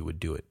appreciate it if you would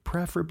do it,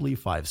 preferably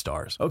 5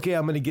 stars. Okay,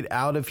 I'm going to get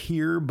out of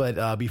here,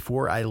 but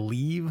before I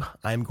leave,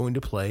 I'm going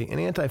to play an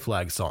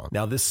Anti-Flag song.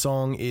 Now, this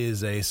song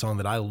is a song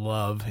that I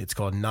love. It's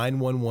called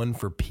 911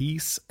 for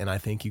Peace, and I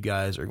think you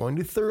guys are going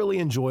to thoroughly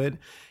enjoy it.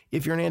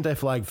 If you're an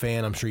Anti-Flag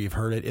fan, I'm sure you've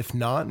heard it. If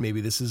not, maybe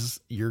this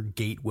is your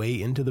gateway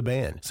into the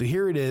band. So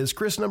here it is,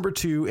 Chris number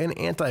 2 and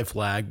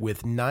Anti-Flag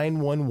with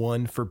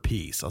 911 for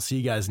Peace. I'll see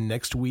you guys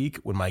next week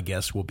when my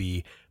guest will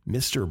be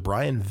Mr.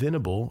 Brian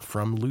Venable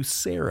from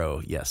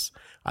Lucero. Yes,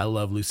 I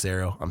love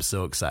Lucero. I'm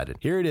so excited.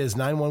 Here it is,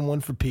 911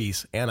 for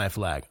Peace,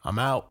 Anti-Flag. I'm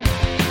out.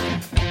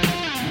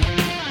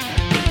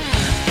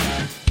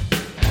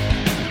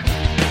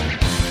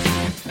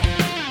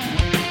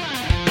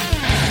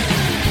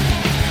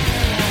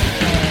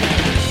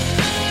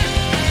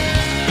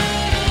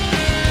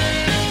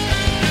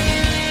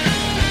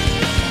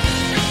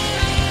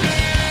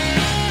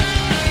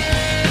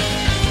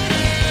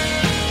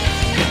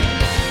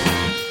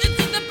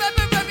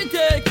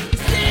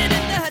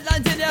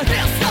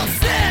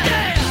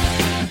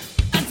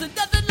 And so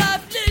doesn't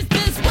life leave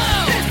this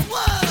world?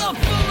 So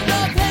full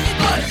of hate,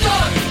 but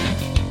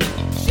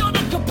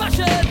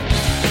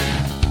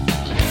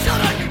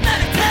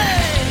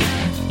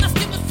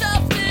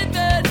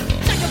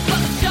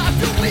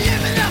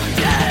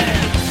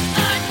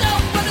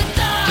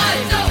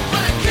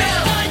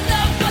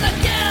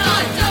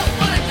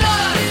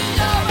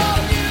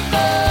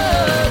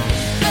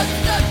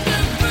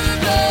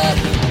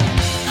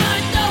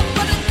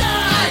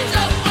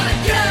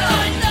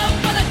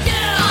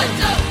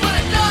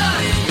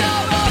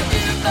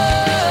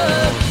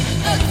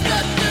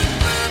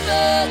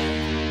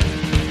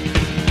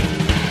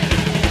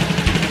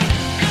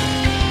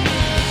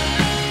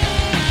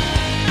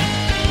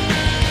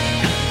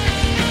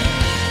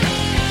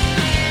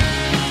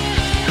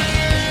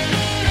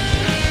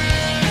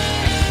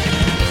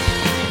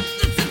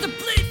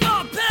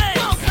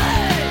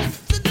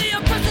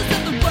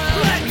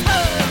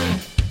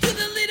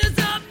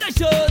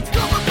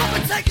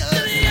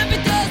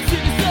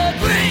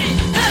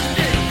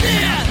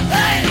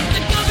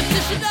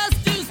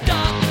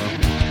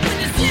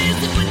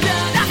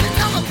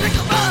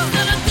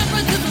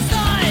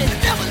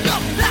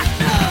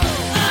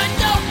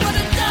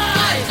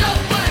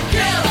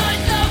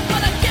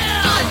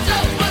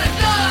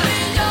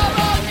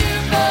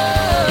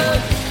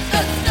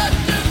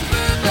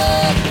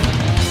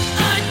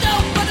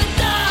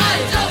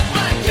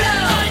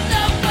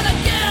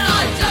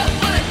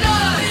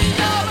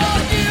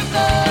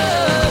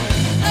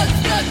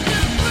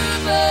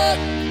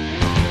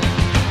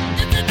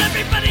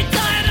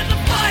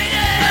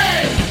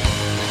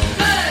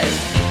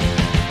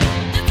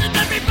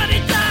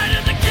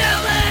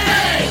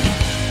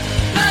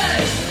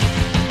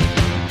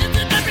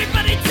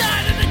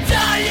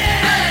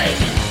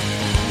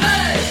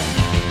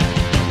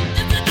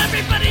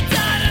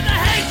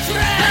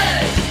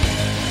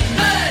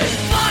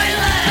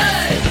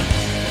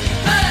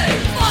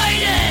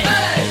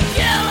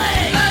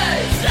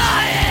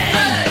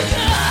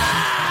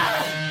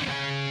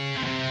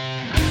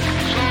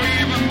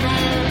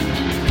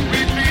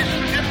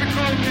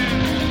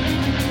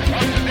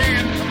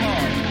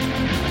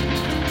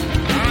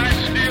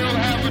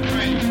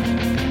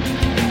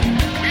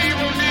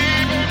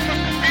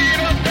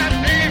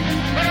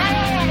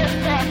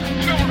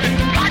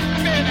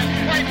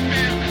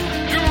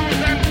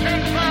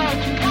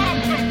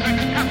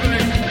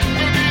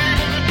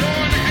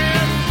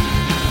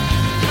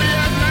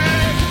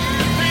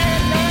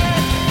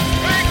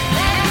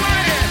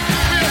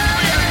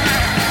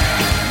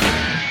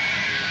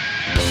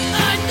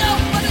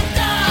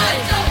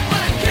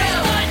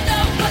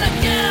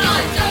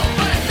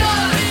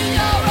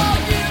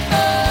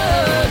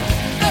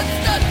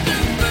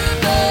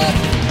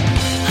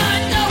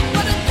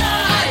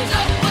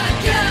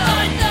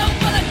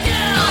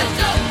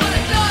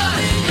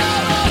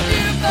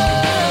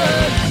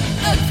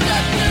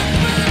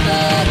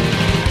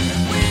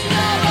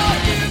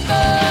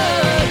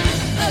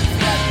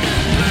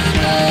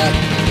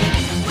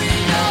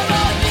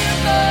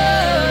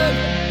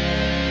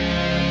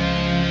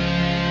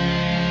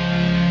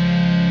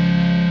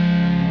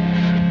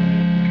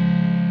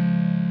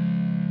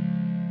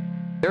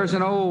There's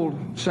an old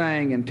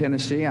saying in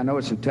Tennessee, I know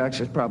it's in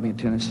Texas, probably in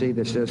Tennessee,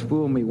 that says,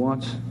 fool me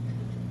once,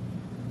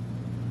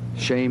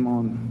 shame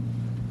on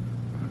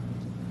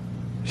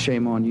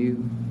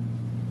you.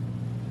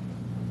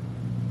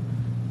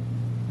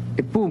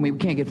 If fool me, we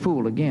can't get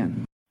fooled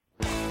again.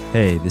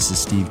 Hey, this is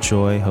Steve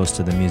Choi, host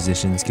of the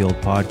Musicians Guild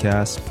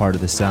podcast, part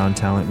of the Sound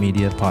Talent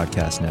Media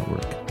podcast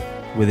network.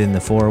 Within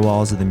the four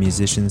walls of the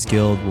Musicians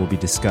Guild, we'll be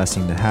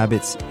discussing the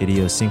habits,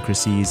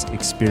 idiosyncrasies,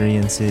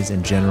 experiences,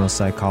 and general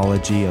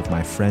psychology of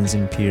my friends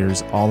and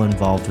peers, all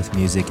involved with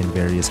music in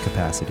various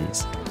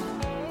capacities.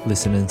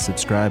 Listen and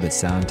subscribe at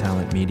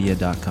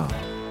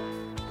soundtalentmedia.com.